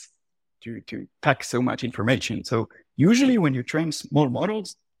weights to pack so much information. So usually when you train small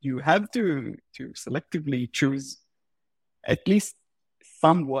models, you have to selectively choose at least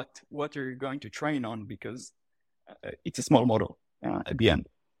somewhat what you're going to train on because it's a small model at the end.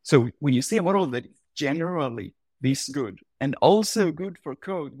 So when you see a model that is generally this good and also good for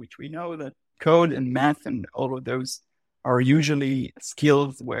code, which we know that code and math and all of those are usually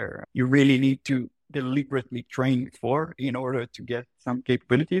skills where you really need to deliberately train for in order to get some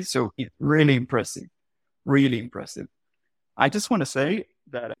capabilities. So it's really impressive, really impressive. I just want to say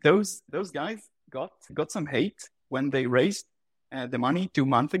that those guys got some hate when they raised the money 2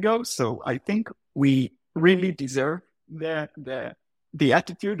 months ago. So I think we really deserve the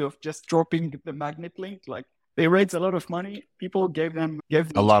attitude of just dropping the magnet link. Like they raised a lot of money. People gave them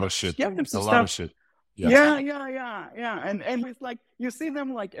a lot of shit. Gave them some a stuff. Lot of shit. Yeah. And it's like you see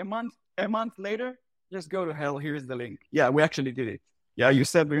them like a month later, just go to hell. Here's the link. Yeah, we actually did it. Yeah, you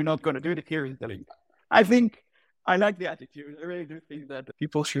said we're not going to do it. Here is the link. I think I like the attitude. I really do think that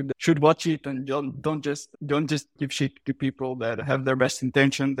people should watch it and don't just give shit to people that have their best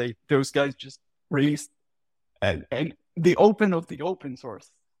intention. Those guys just released and the open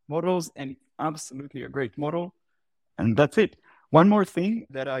source models, and it's absolutely a great model. And that's it. One more thing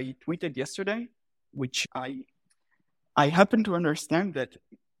that I tweeted yesterday, which I happen to understand that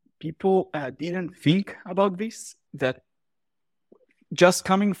people didn't think about this, that just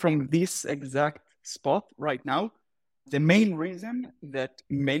coming from this exact spot right now, the main reason that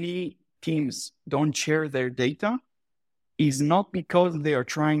many teams don't share their data is not because they are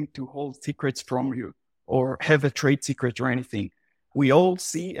trying to hold secrets from you or have a trade secret or anything. We all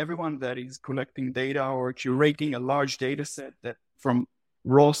see everyone that is collecting data or curating a large data set that from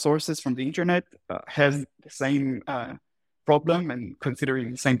raw sources from the internet has the same problem and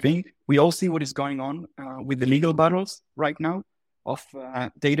considering the same thing. We all see what is going on with the legal battles right now of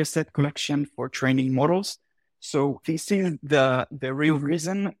data set collection for training models. So this is the real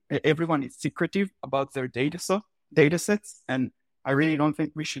reason everyone is secretive about their data sets. And I really don't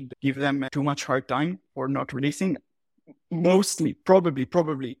think we should give them too much hard time for not releasing. Mostly,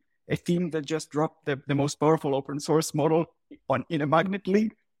 probably a team that just dropped the most powerful open source model in a magnet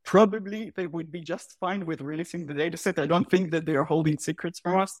link, probably they would be just fine with releasing the dataset. I don't think that they are holding secrets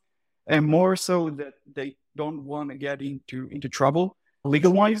from us. and more so that they don't want to get into trouble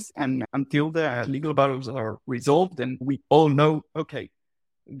legal-wise. And until the legal battles are resolved, and we all know, okay,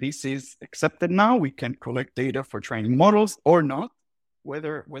 this is accepted now, we can collect data for training models or not,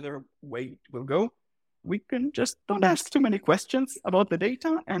 whether way it will go. We can just don't ask too many questions about the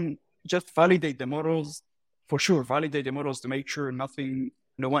data and just validate the models, for sure, validate the models to make sure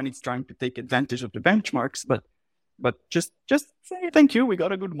no one is trying to take advantage of the benchmarks, but just say thank you, we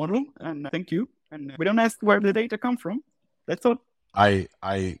got a good model, and thank you, and we don't ask where the data come from. That's all. I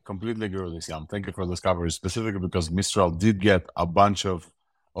completely agree with this, Jan. Thank you for this coverage, specifically because Mistral did get a bunch of,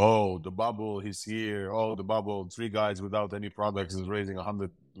 oh, the bubble, he's here. Oh, the bubble, 3 guys without any products is raising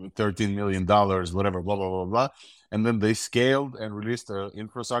 $113 million, whatever, blah, blah, blah, blah. And then they scaled and released their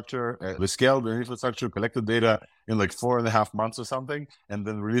infrastructure. They scaled their infrastructure, collected data in like 4.5 months or something, and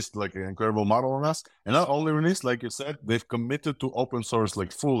then released like an incredible model on us. And not only released, like you said, they've committed to open source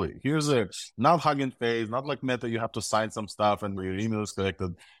like fully. Here's a, not Hugging Face, not like Meta, you have to sign some stuff and your email is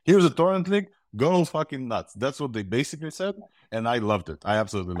collected. Here's a torrent link. Go fucking nuts. That's what they basically said. And I loved it. I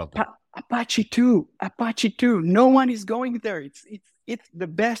absolutely loved it. Apache 2. No one is going there. It's the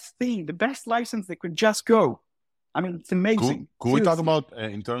best thing, the best license they could just go. I mean, it's amazing. Could we talk about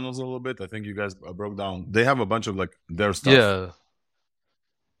internals a little bit? I think you guys broke down. They have a bunch of like their stuff.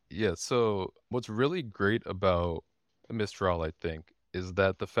 Yeah. So what's really great about Mistral, I think, is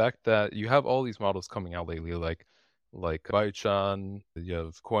that the fact that you have all these models coming out lately, like Baichan, you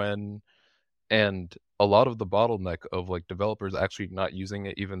have Qwen, and a lot of the bottleneck of like developers actually not using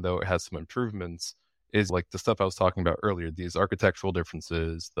it, even though it has some improvements, is like the stuff I was talking about earlier, these architectural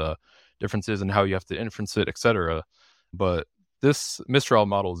differences, the differences in how you have to inference it, etc. But this Mistral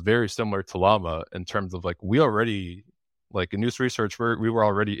model is very similar to Llama in terms of like, we already, like in News Research, we were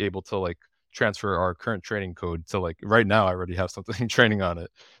already able to like transfer our current training code to like, right now I already have something training on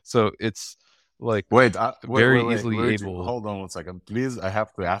it. So it's like wait, easily able. Hold on 1 second. Please, I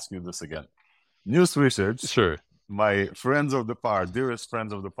have to ask you this again. News Research. Sure. My friends of the pod, dearest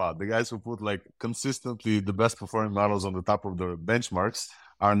friends of the pod, the guys who put like consistently the best performing models on the top of the benchmarks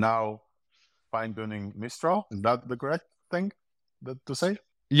are now fine-tuning Mistral. Is that the correct thing to say?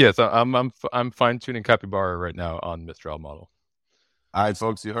 Yes, I'm fine-tuning Capybara right now on Mistral model. All right,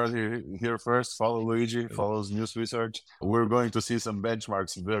 folks, you heard it here first. Follow Luigi, follows News Research. We're going to see some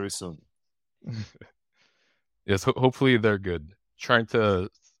benchmarks very soon. Yes, hopefully they're good. Trying to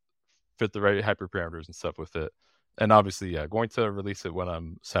fit the right hyperparameters and stuff with it. And obviously, yeah, going to release it when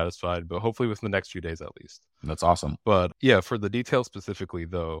I'm satisfied, but hopefully within the next few days at least. That's awesome. But yeah, for the details specifically,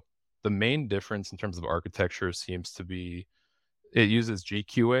 though, the main difference in terms of architecture seems to be it uses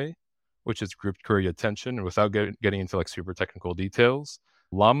GQA, which is grouped query attention. And without getting into like super technical details,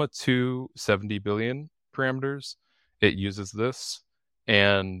 Llama 2 70 billion parameters, it uses this.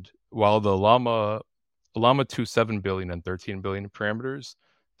 And while the Llama 2 7 billion and 13 billion parameters,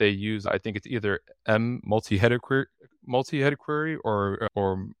 they use, I think it's either multi-headed query or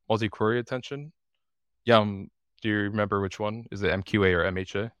multi-query attention. Do you remember which one? Is it MQA or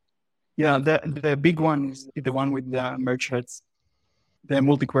MHA? Yeah, the big one is the one with the merge heads. The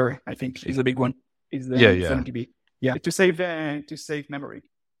multi-query, I think, is the big one. Is the 70B. Yeah, to save memory.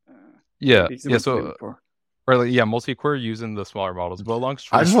 So or like, multi-query using the smaller models. But long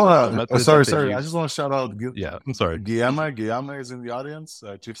story, I just want to sorry. I just want to shout out. I'm sorry. Guillaume is in the audience,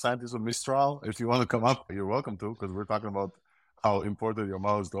 chief scientist of Mistral. If you want to come up, you're welcome to, because we're talking about how important your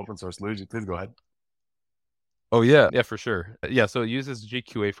model is to open source. Luigi, please go ahead. Oh yeah, for sure. Yeah, so it uses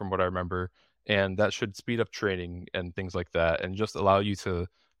GQA from what I remember, and that should speed up training and things like that, and just allow you to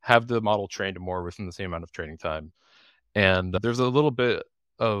have the model trained more within the same amount of training time. And there's a little bit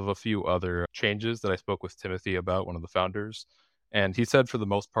of a few other changes that I spoke with Timothy about, one of the founders, and he said for the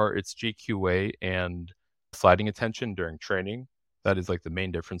most part it's GQA and sliding attention during training. That is like the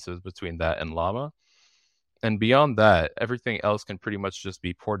main differences between that and Llama. And beyond that, everything else can pretty much just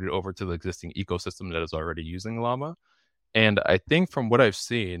be ported over to the existing ecosystem that is already using Llama. And I think from what I've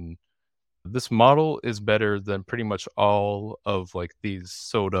seen, this model is better than pretty much all of like these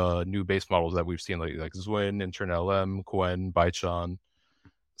SOTA new base models that we've seen, like Zwin, InternLM, Qwen, Baichan.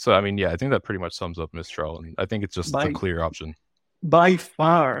 So, I mean, yeah, I think that pretty much sums up Mistral, and I think it's just a clear option. By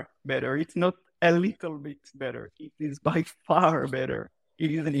far better. It's not a little bit better. It is by far better. It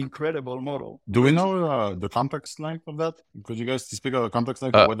is an incredible model. Do we know the context length of that? Could you guys speak of the context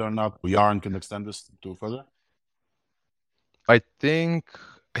length, whether or not Yarn can extend this to further? I think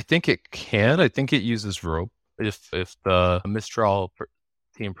it can. I think it uses rope. If the Mistral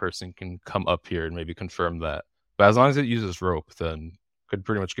team person can come up here and maybe confirm that. But as long as it uses rope, then could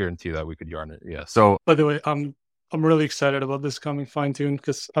pretty much guarantee that we could yarn it. Yeah. So, by the way, I'm really excited about this coming fine-tune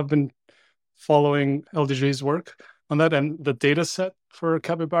because I've been following LDJ's work on that, and the data set for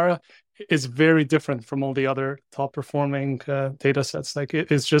Capybara is very different from all the other top performing data sets. Like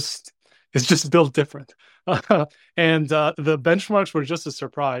it's just built different. And the benchmarks were just a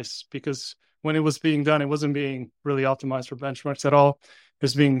surprise because when it was being done, it wasn't being really optimized for benchmarks at all. It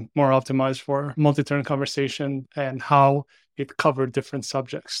was being more optimized for multi-turn conversation and how it covered different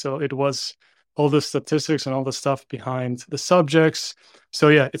subjects. So it was all the statistics and all the stuff behind the subjects. So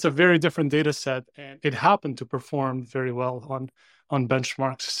yeah, it's a very different data set, and it happened to perform very well on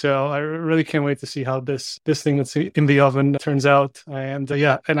benchmarks. So I really can't wait to see how this thing that's in the oven turns out. And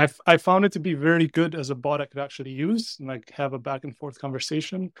and I found it to be very good as a bot I could actually use and like have a back and forth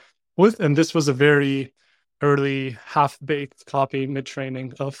conversation with. And this was a very early half-baked copy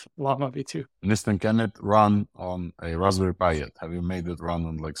mid-training of Llama V2. Nistan, can it run on a Raspberry Pi yet? Have you made it run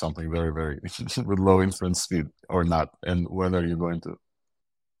on like something very, very with low inference speed or not? And when are you going to?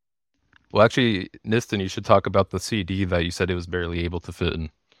 Well, actually, Nistan, you should talk about the CD that you said it was barely able to fit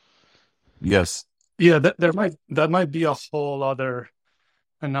in. Yes. Yeah, that might be a whole other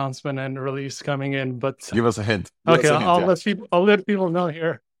announcement and release coming in, but give us a hint. I'll let people know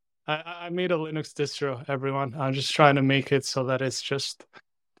here. I made a Linux distro, everyone. I'm just trying to make it so that it's just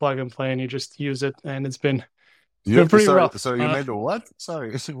plug and play and you just use it, and it's been pretty rough. So you made a what?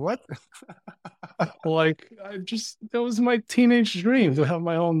 Sorry, what? Like that was my teenage dream to have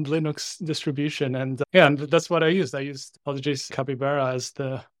my own Linux distribution, and and that's what I used. I used LGJ's Capybara as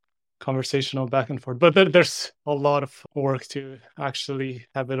the conversational back and forth, but there's a lot of work to actually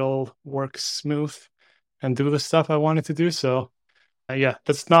have it all work smooth and do the stuff I wanted to do. So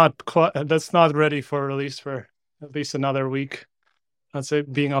that's not ready for release for at least another week. I'd say,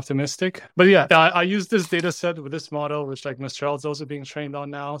 being optimistic. But yeah, I use this data set with this model, which like Mistral is also being trained on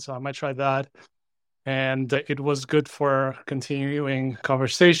now. So I might try that. And it was good for continuing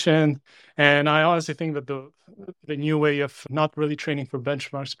conversation. And I honestly think that the new way of not really training for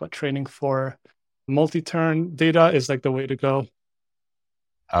benchmarks, but training for multi-turn data is like the way to go.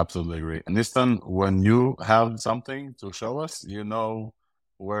 Absolutely agree. And Nistan, when you have something to show us, you know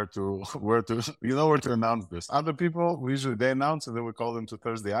where to announce this. Other people, usually they announce and then we call them to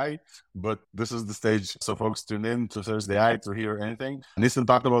ThursdAI, but this is the stage. So folks tune in to ThursdAI to hear anything. Nistan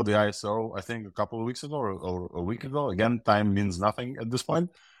talked about the ISO, I think a couple of weeks ago or a week ago. Again, time means nothing at this point,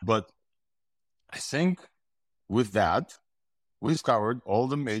 but I think with that, we've covered all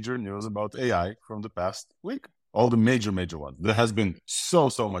the major news about AI from the past week. All the major ones. There has been so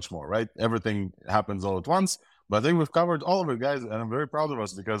much more, right? Everything happens all at once. But I think we've covered all of it, guys, and I'm very proud of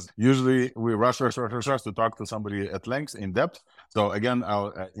us because usually we rush to talk to somebody at length, in depth. So again,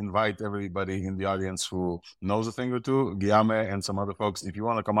 I'll invite everybody in the audience who knows a thing or two, Guillaume and some other folks, if you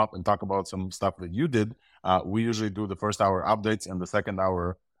want to come up and talk about some stuff that you did. We usually do the first hour updates and the second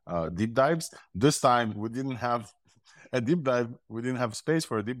hour deep dives. This time we didn't have a deep dive. We didn't have space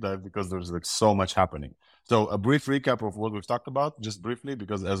for a deep dive because there's like so much happening. So a brief recap of what we've talked about, just briefly,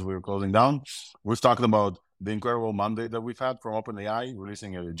 because as we're closing down, we've talked about the incredible Monday that we've had from OpenAI,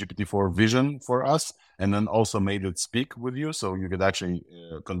 releasing a GPT4 vision for us, and then also made it speak with you so you could actually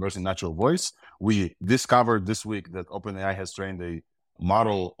converse in natural voice. We discovered this week that OpenAI has trained a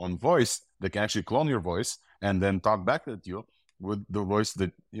model on voice that can actually clone your voice and then talk back at you with the voice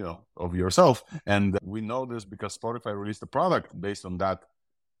that, of yourself. And we know this because Spotify released a product based on that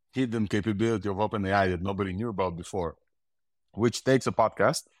hidden capability of OpenAI that nobody knew about before, which takes a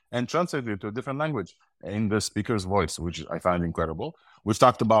podcast and translates it to a different language in the speaker's voice, which I find incredible. We've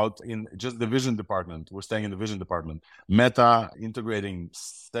talked about in just the vision department. We're staying in the vision department. Meta integrating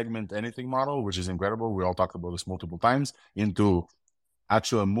segment anything model, which is incredible. We all talked about this multiple times, into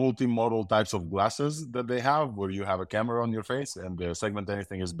actual multimodal types of glasses that they have, where you have a camera on your face and the segment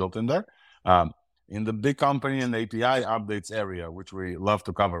anything is built in there. In the big company and API updates area, which we love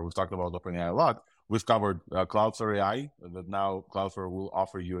to cover, we've talked about OpenAI a lot. We've covered Cloudflare AI, that now Cloudflare will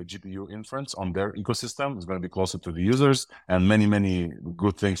offer you a GPU inference on their ecosystem. It's going to be closer to the users and many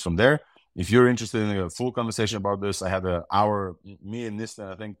good things from there. If you're interested in a full conversation about this, I had an hour, me and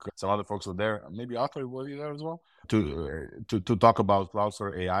Nistan, I think some other folks were there, maybe Arthur will be there as well, to talk about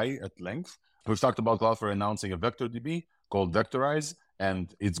Cloudflare AI at length. We've talked about Cloudflare announcing a vector DB called Vectorize,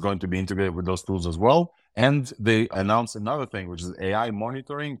 and it's going to be integrated with those tools as well. And they announced another thing, which is AI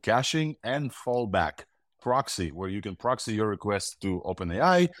monitoring, caching, and fallback proxy, where you can proxy your request to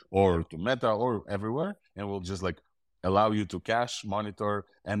OpenAI or to Meta or everywhere, and we'll just allow you to cache, monitor,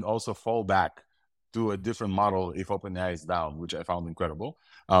 and also fall back to a different model if OpenAI is down, which I found incredible.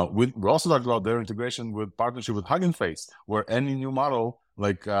 We also talked about their integration with partnership with Hugging Face, where any new model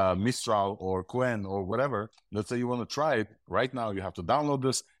like Mistral or Qwen or whatever, let's say you want to try it right now, you have to download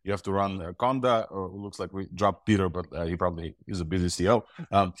this, you have to run Conda, or it looks like we dropped Peter, but he probably is a busy CEO.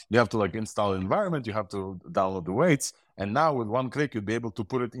 You have to like install an environment, you have to download the weights, and now with one click, you'd be able to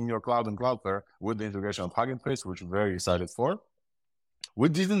put it in your cloud and Cloudflare with the integration of Hugging Face, which we're very excited for. We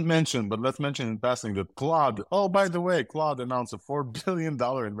didn't mention, but let's mention in passing that Claude, oh, by the way, Claude announced a $4 billion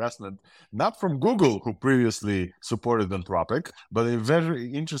investment, not from Google, who previously supported Anthropic, but a very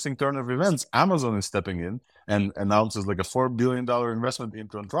interesting turn of events. Amazon is stepping in and announces like a $4 billion investment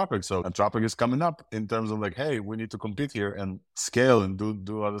into Anthropic. So Anthropic is coming up in terms of like, hey, we need to compete here and scale and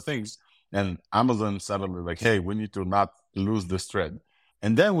do other things. And Amazon suddenly like, hey, we need to not lose this thread.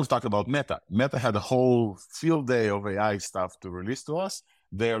 And then we've talked about Meta. Meta had a whole field day of AI stuff to release to us.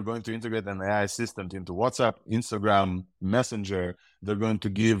 They are going to integrate an AI assistant into WhatsApp, Instagram, Messenger. They're going to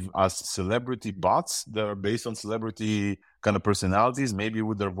give us celebrity bots that are based on celebrity kind of personalities, maybe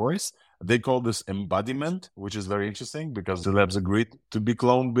with their voice. They call this embodiment, which is very interesting because celebs agreed to be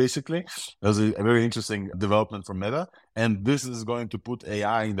cloned, basically. That's a very interesting development from Meta. And this is going to put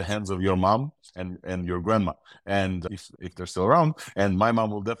AI in the hands of your mom and your grandma. And if they're still around, and my mom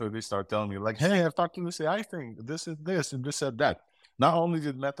will definitely start telling me like, hey, I've talked to this AI thing. This is this, and this said that. Not only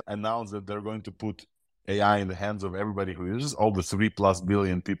did Meta announce that they're going to put AI in the hands of everybody who uses, all the 3+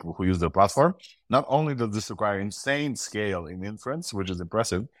 billion people who use their platform, not only does this require insane scale in inference, which is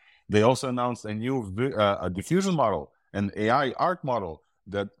impressive, they also announced a new diffusion model, an AI art model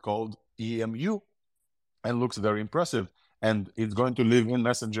that called EMU, and looks very impressive. And it's going to live in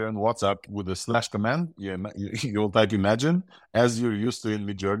Messenger and WhatsApp with a slash command. You'll type imagine, as you're used to in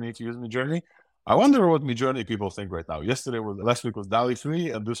Midjourney if you use Midjourney. I wonder what Midjourney people think right now. Last week was DALL-E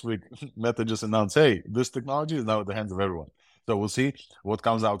 3, and this week Meta just announced, hey, this technology is now in the hands of everyone. So we'll see what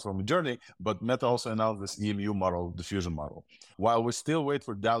comes out from Midjourney, but Meta also announced this EMU model, diffusion model. While we still wait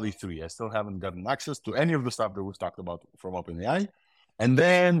for DALL-E 3, I still haven't gotten access to any of the stuff that we've talked about from OpenAI. And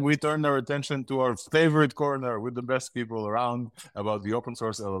then we turn our attention to our favorite corner with the best people around about the open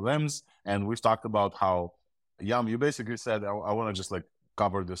source LLMs. And we've talked about how, Yam, you basically said, I want to just like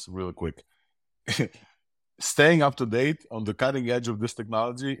cover this really quick. Staying up to date on the cutting edge of this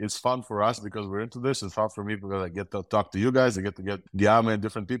technology is fun for us because we're into this. It's fun for me because I get to talk to you guys. I get to get Yam and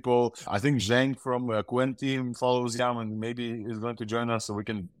different people. I think Zheng from Qwen team follows Yam and maybe is going to join us so we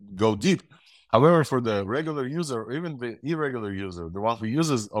can go deep. However, for the regular user, or even the irregular user, the one who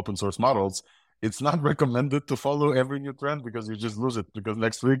uses open source models, it's not recommended to follow every new trend because you just lose it. Because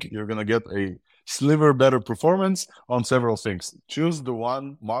next week, you're going to get a sliver better performance on several things. Choose the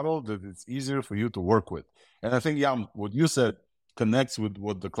one model that it's easier for you to work with. And I think, Yam, what you said connects with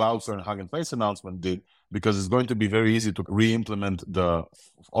what the Cloudflare and Hugging Face announcement did, because it's going to be very easy to re-implement the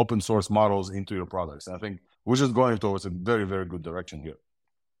open source models into your products. And I think we're just going towards a very, very good direction here.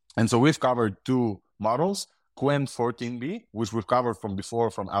 And so we've covered two models, Qwen14B, which we've covered from before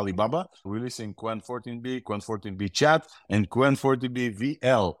from Alibaba, releasing Qwen14B, Qwen14B Chat, and Qwen14B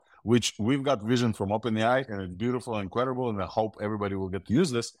VL, which we've got vision from OpenAI, and it's beautiful and incredible, and I hope everybody will get to use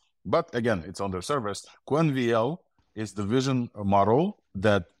this. But again, it's on their servers. Qwen VL is the vision model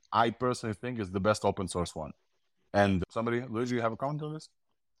that I personally think is the best open source one. And somebody, Luigi, you have a comment on this?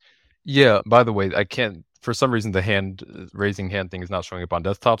 Yeah, by the way, I can't, for some reason, the raising hand thing is not showing up on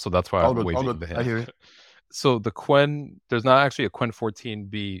desktop, so that's why I'm waving the hand. I hear it. So the there's not actually a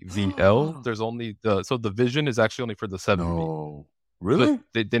Qwen14B VL. There's only so the vision is actually only for the 7B. No. Really?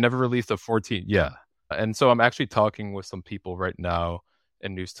 So they never released a 14. Yeah. And so I'm actually talking with some people right now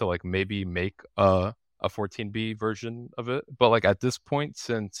and used to like maybe make a 14B version of it. But like at this point,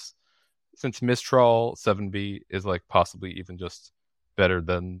 since Mistral 7B is like possibly even just better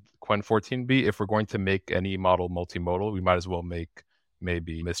than Qwen14B, if we're going to make any model multimodal, we might as well make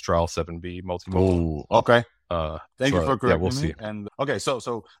maybe Mistral 7B multimodal. Oh, okay. Thank you for correcting yeah, we'll me. see. And okay,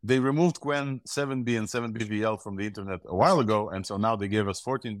 so they removed Qwen 7B and 7B VL from the internet a while ago, and so now they gave us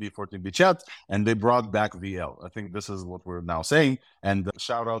 14B Chat, and they brought back VL. I think this is what we're now saying. And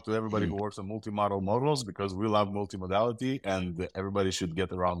shout out to everybody who works on multimodal models, because we love multimodality, and everybody should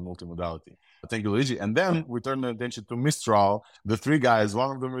get around multimodality. Thank you, Luigi. And then we turn our attention to Mistral. The three guys,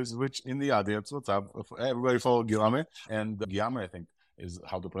 one of them is which in the audience. What's up? Everybody follow Guillaume, and Guillaume, I think, is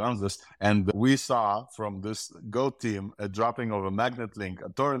how to pronounce this. And we saw from this Go team a dropping of a magnet link, a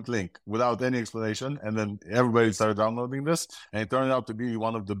torrent link, without any explanation. And then everybody started downloading this. And it turned out to be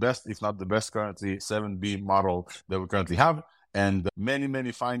one of the best, if not the best currently, 7B model that we currently have. And many,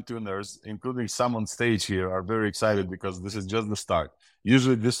 many fine-tuners, including some on stage here, are very excited because this is just the start.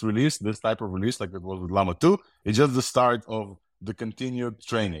 Usually this type of release, like it was with Llama 2, is just the start of the continued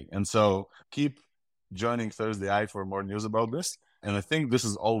training. And so keep joining ThursdAI for more news about this. And I think this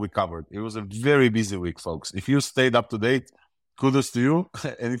is all we covered. It was a very busy week, folks. If you stayed up to date, kudos to you.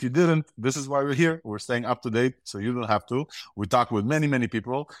 And if you didn't, this is why we're here. We're staying up to date, so you don't have to. We talked with many, many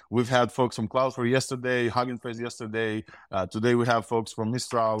people. We've had folks from Cloudflare yesterday, Hugging Face yesterday. Today we have folks from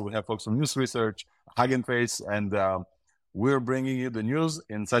Mistral. We have folks from News Research, Hugging Face, and we're bringing you the news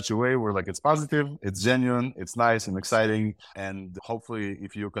in such a way where like it's positive, it's genuine, it's nice and exciting. And hopefully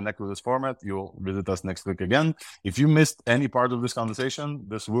if you connect with this format, you'll visit us next week again. If you missed any part of this conversation,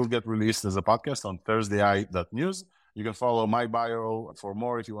 this will get released as a podcast on ThursdAI.news. You can follow my bio for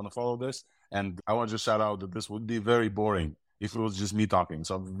more if you want to follow this. And I want to just shout out that this would be very boring if it was just me talking.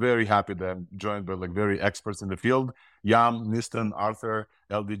 So I'm very happy that I'm joined by like very experts in the field. Yam, Nistan, Arthur,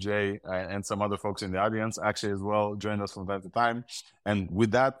 LDJ, and some other folks in the audience actually as well join us from time to time. And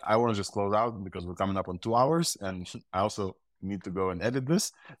with that, I want to just close out because we're coming up on 2 hours. And I also need to go and edit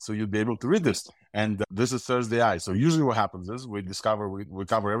this so you'll be able to read this. And this is ThursdAI. So usually what happens is we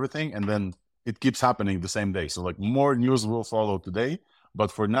cover everything and then it keeps happening the same day. So like more news will follow today. But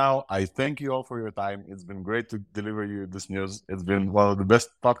for now, I thank you all for your time. It's been great to deliver you this news. It's been one of the best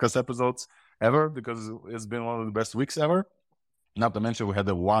podcast episodes ever because it's been one of the best weeks ever. Not to mention we had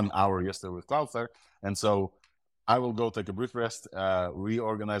a 1 hour yesterday with Cloudflare. And so I will go take a brief rest,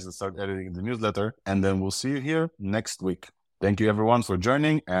 reorganize and start editing the newsletter. And then we'll see you here next week. Thank you everyone for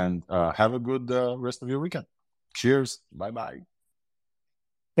joining and have a good rest of your weekend. Cheers. Bye-bye.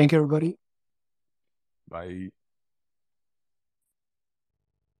 Thank you, everybody. Bye.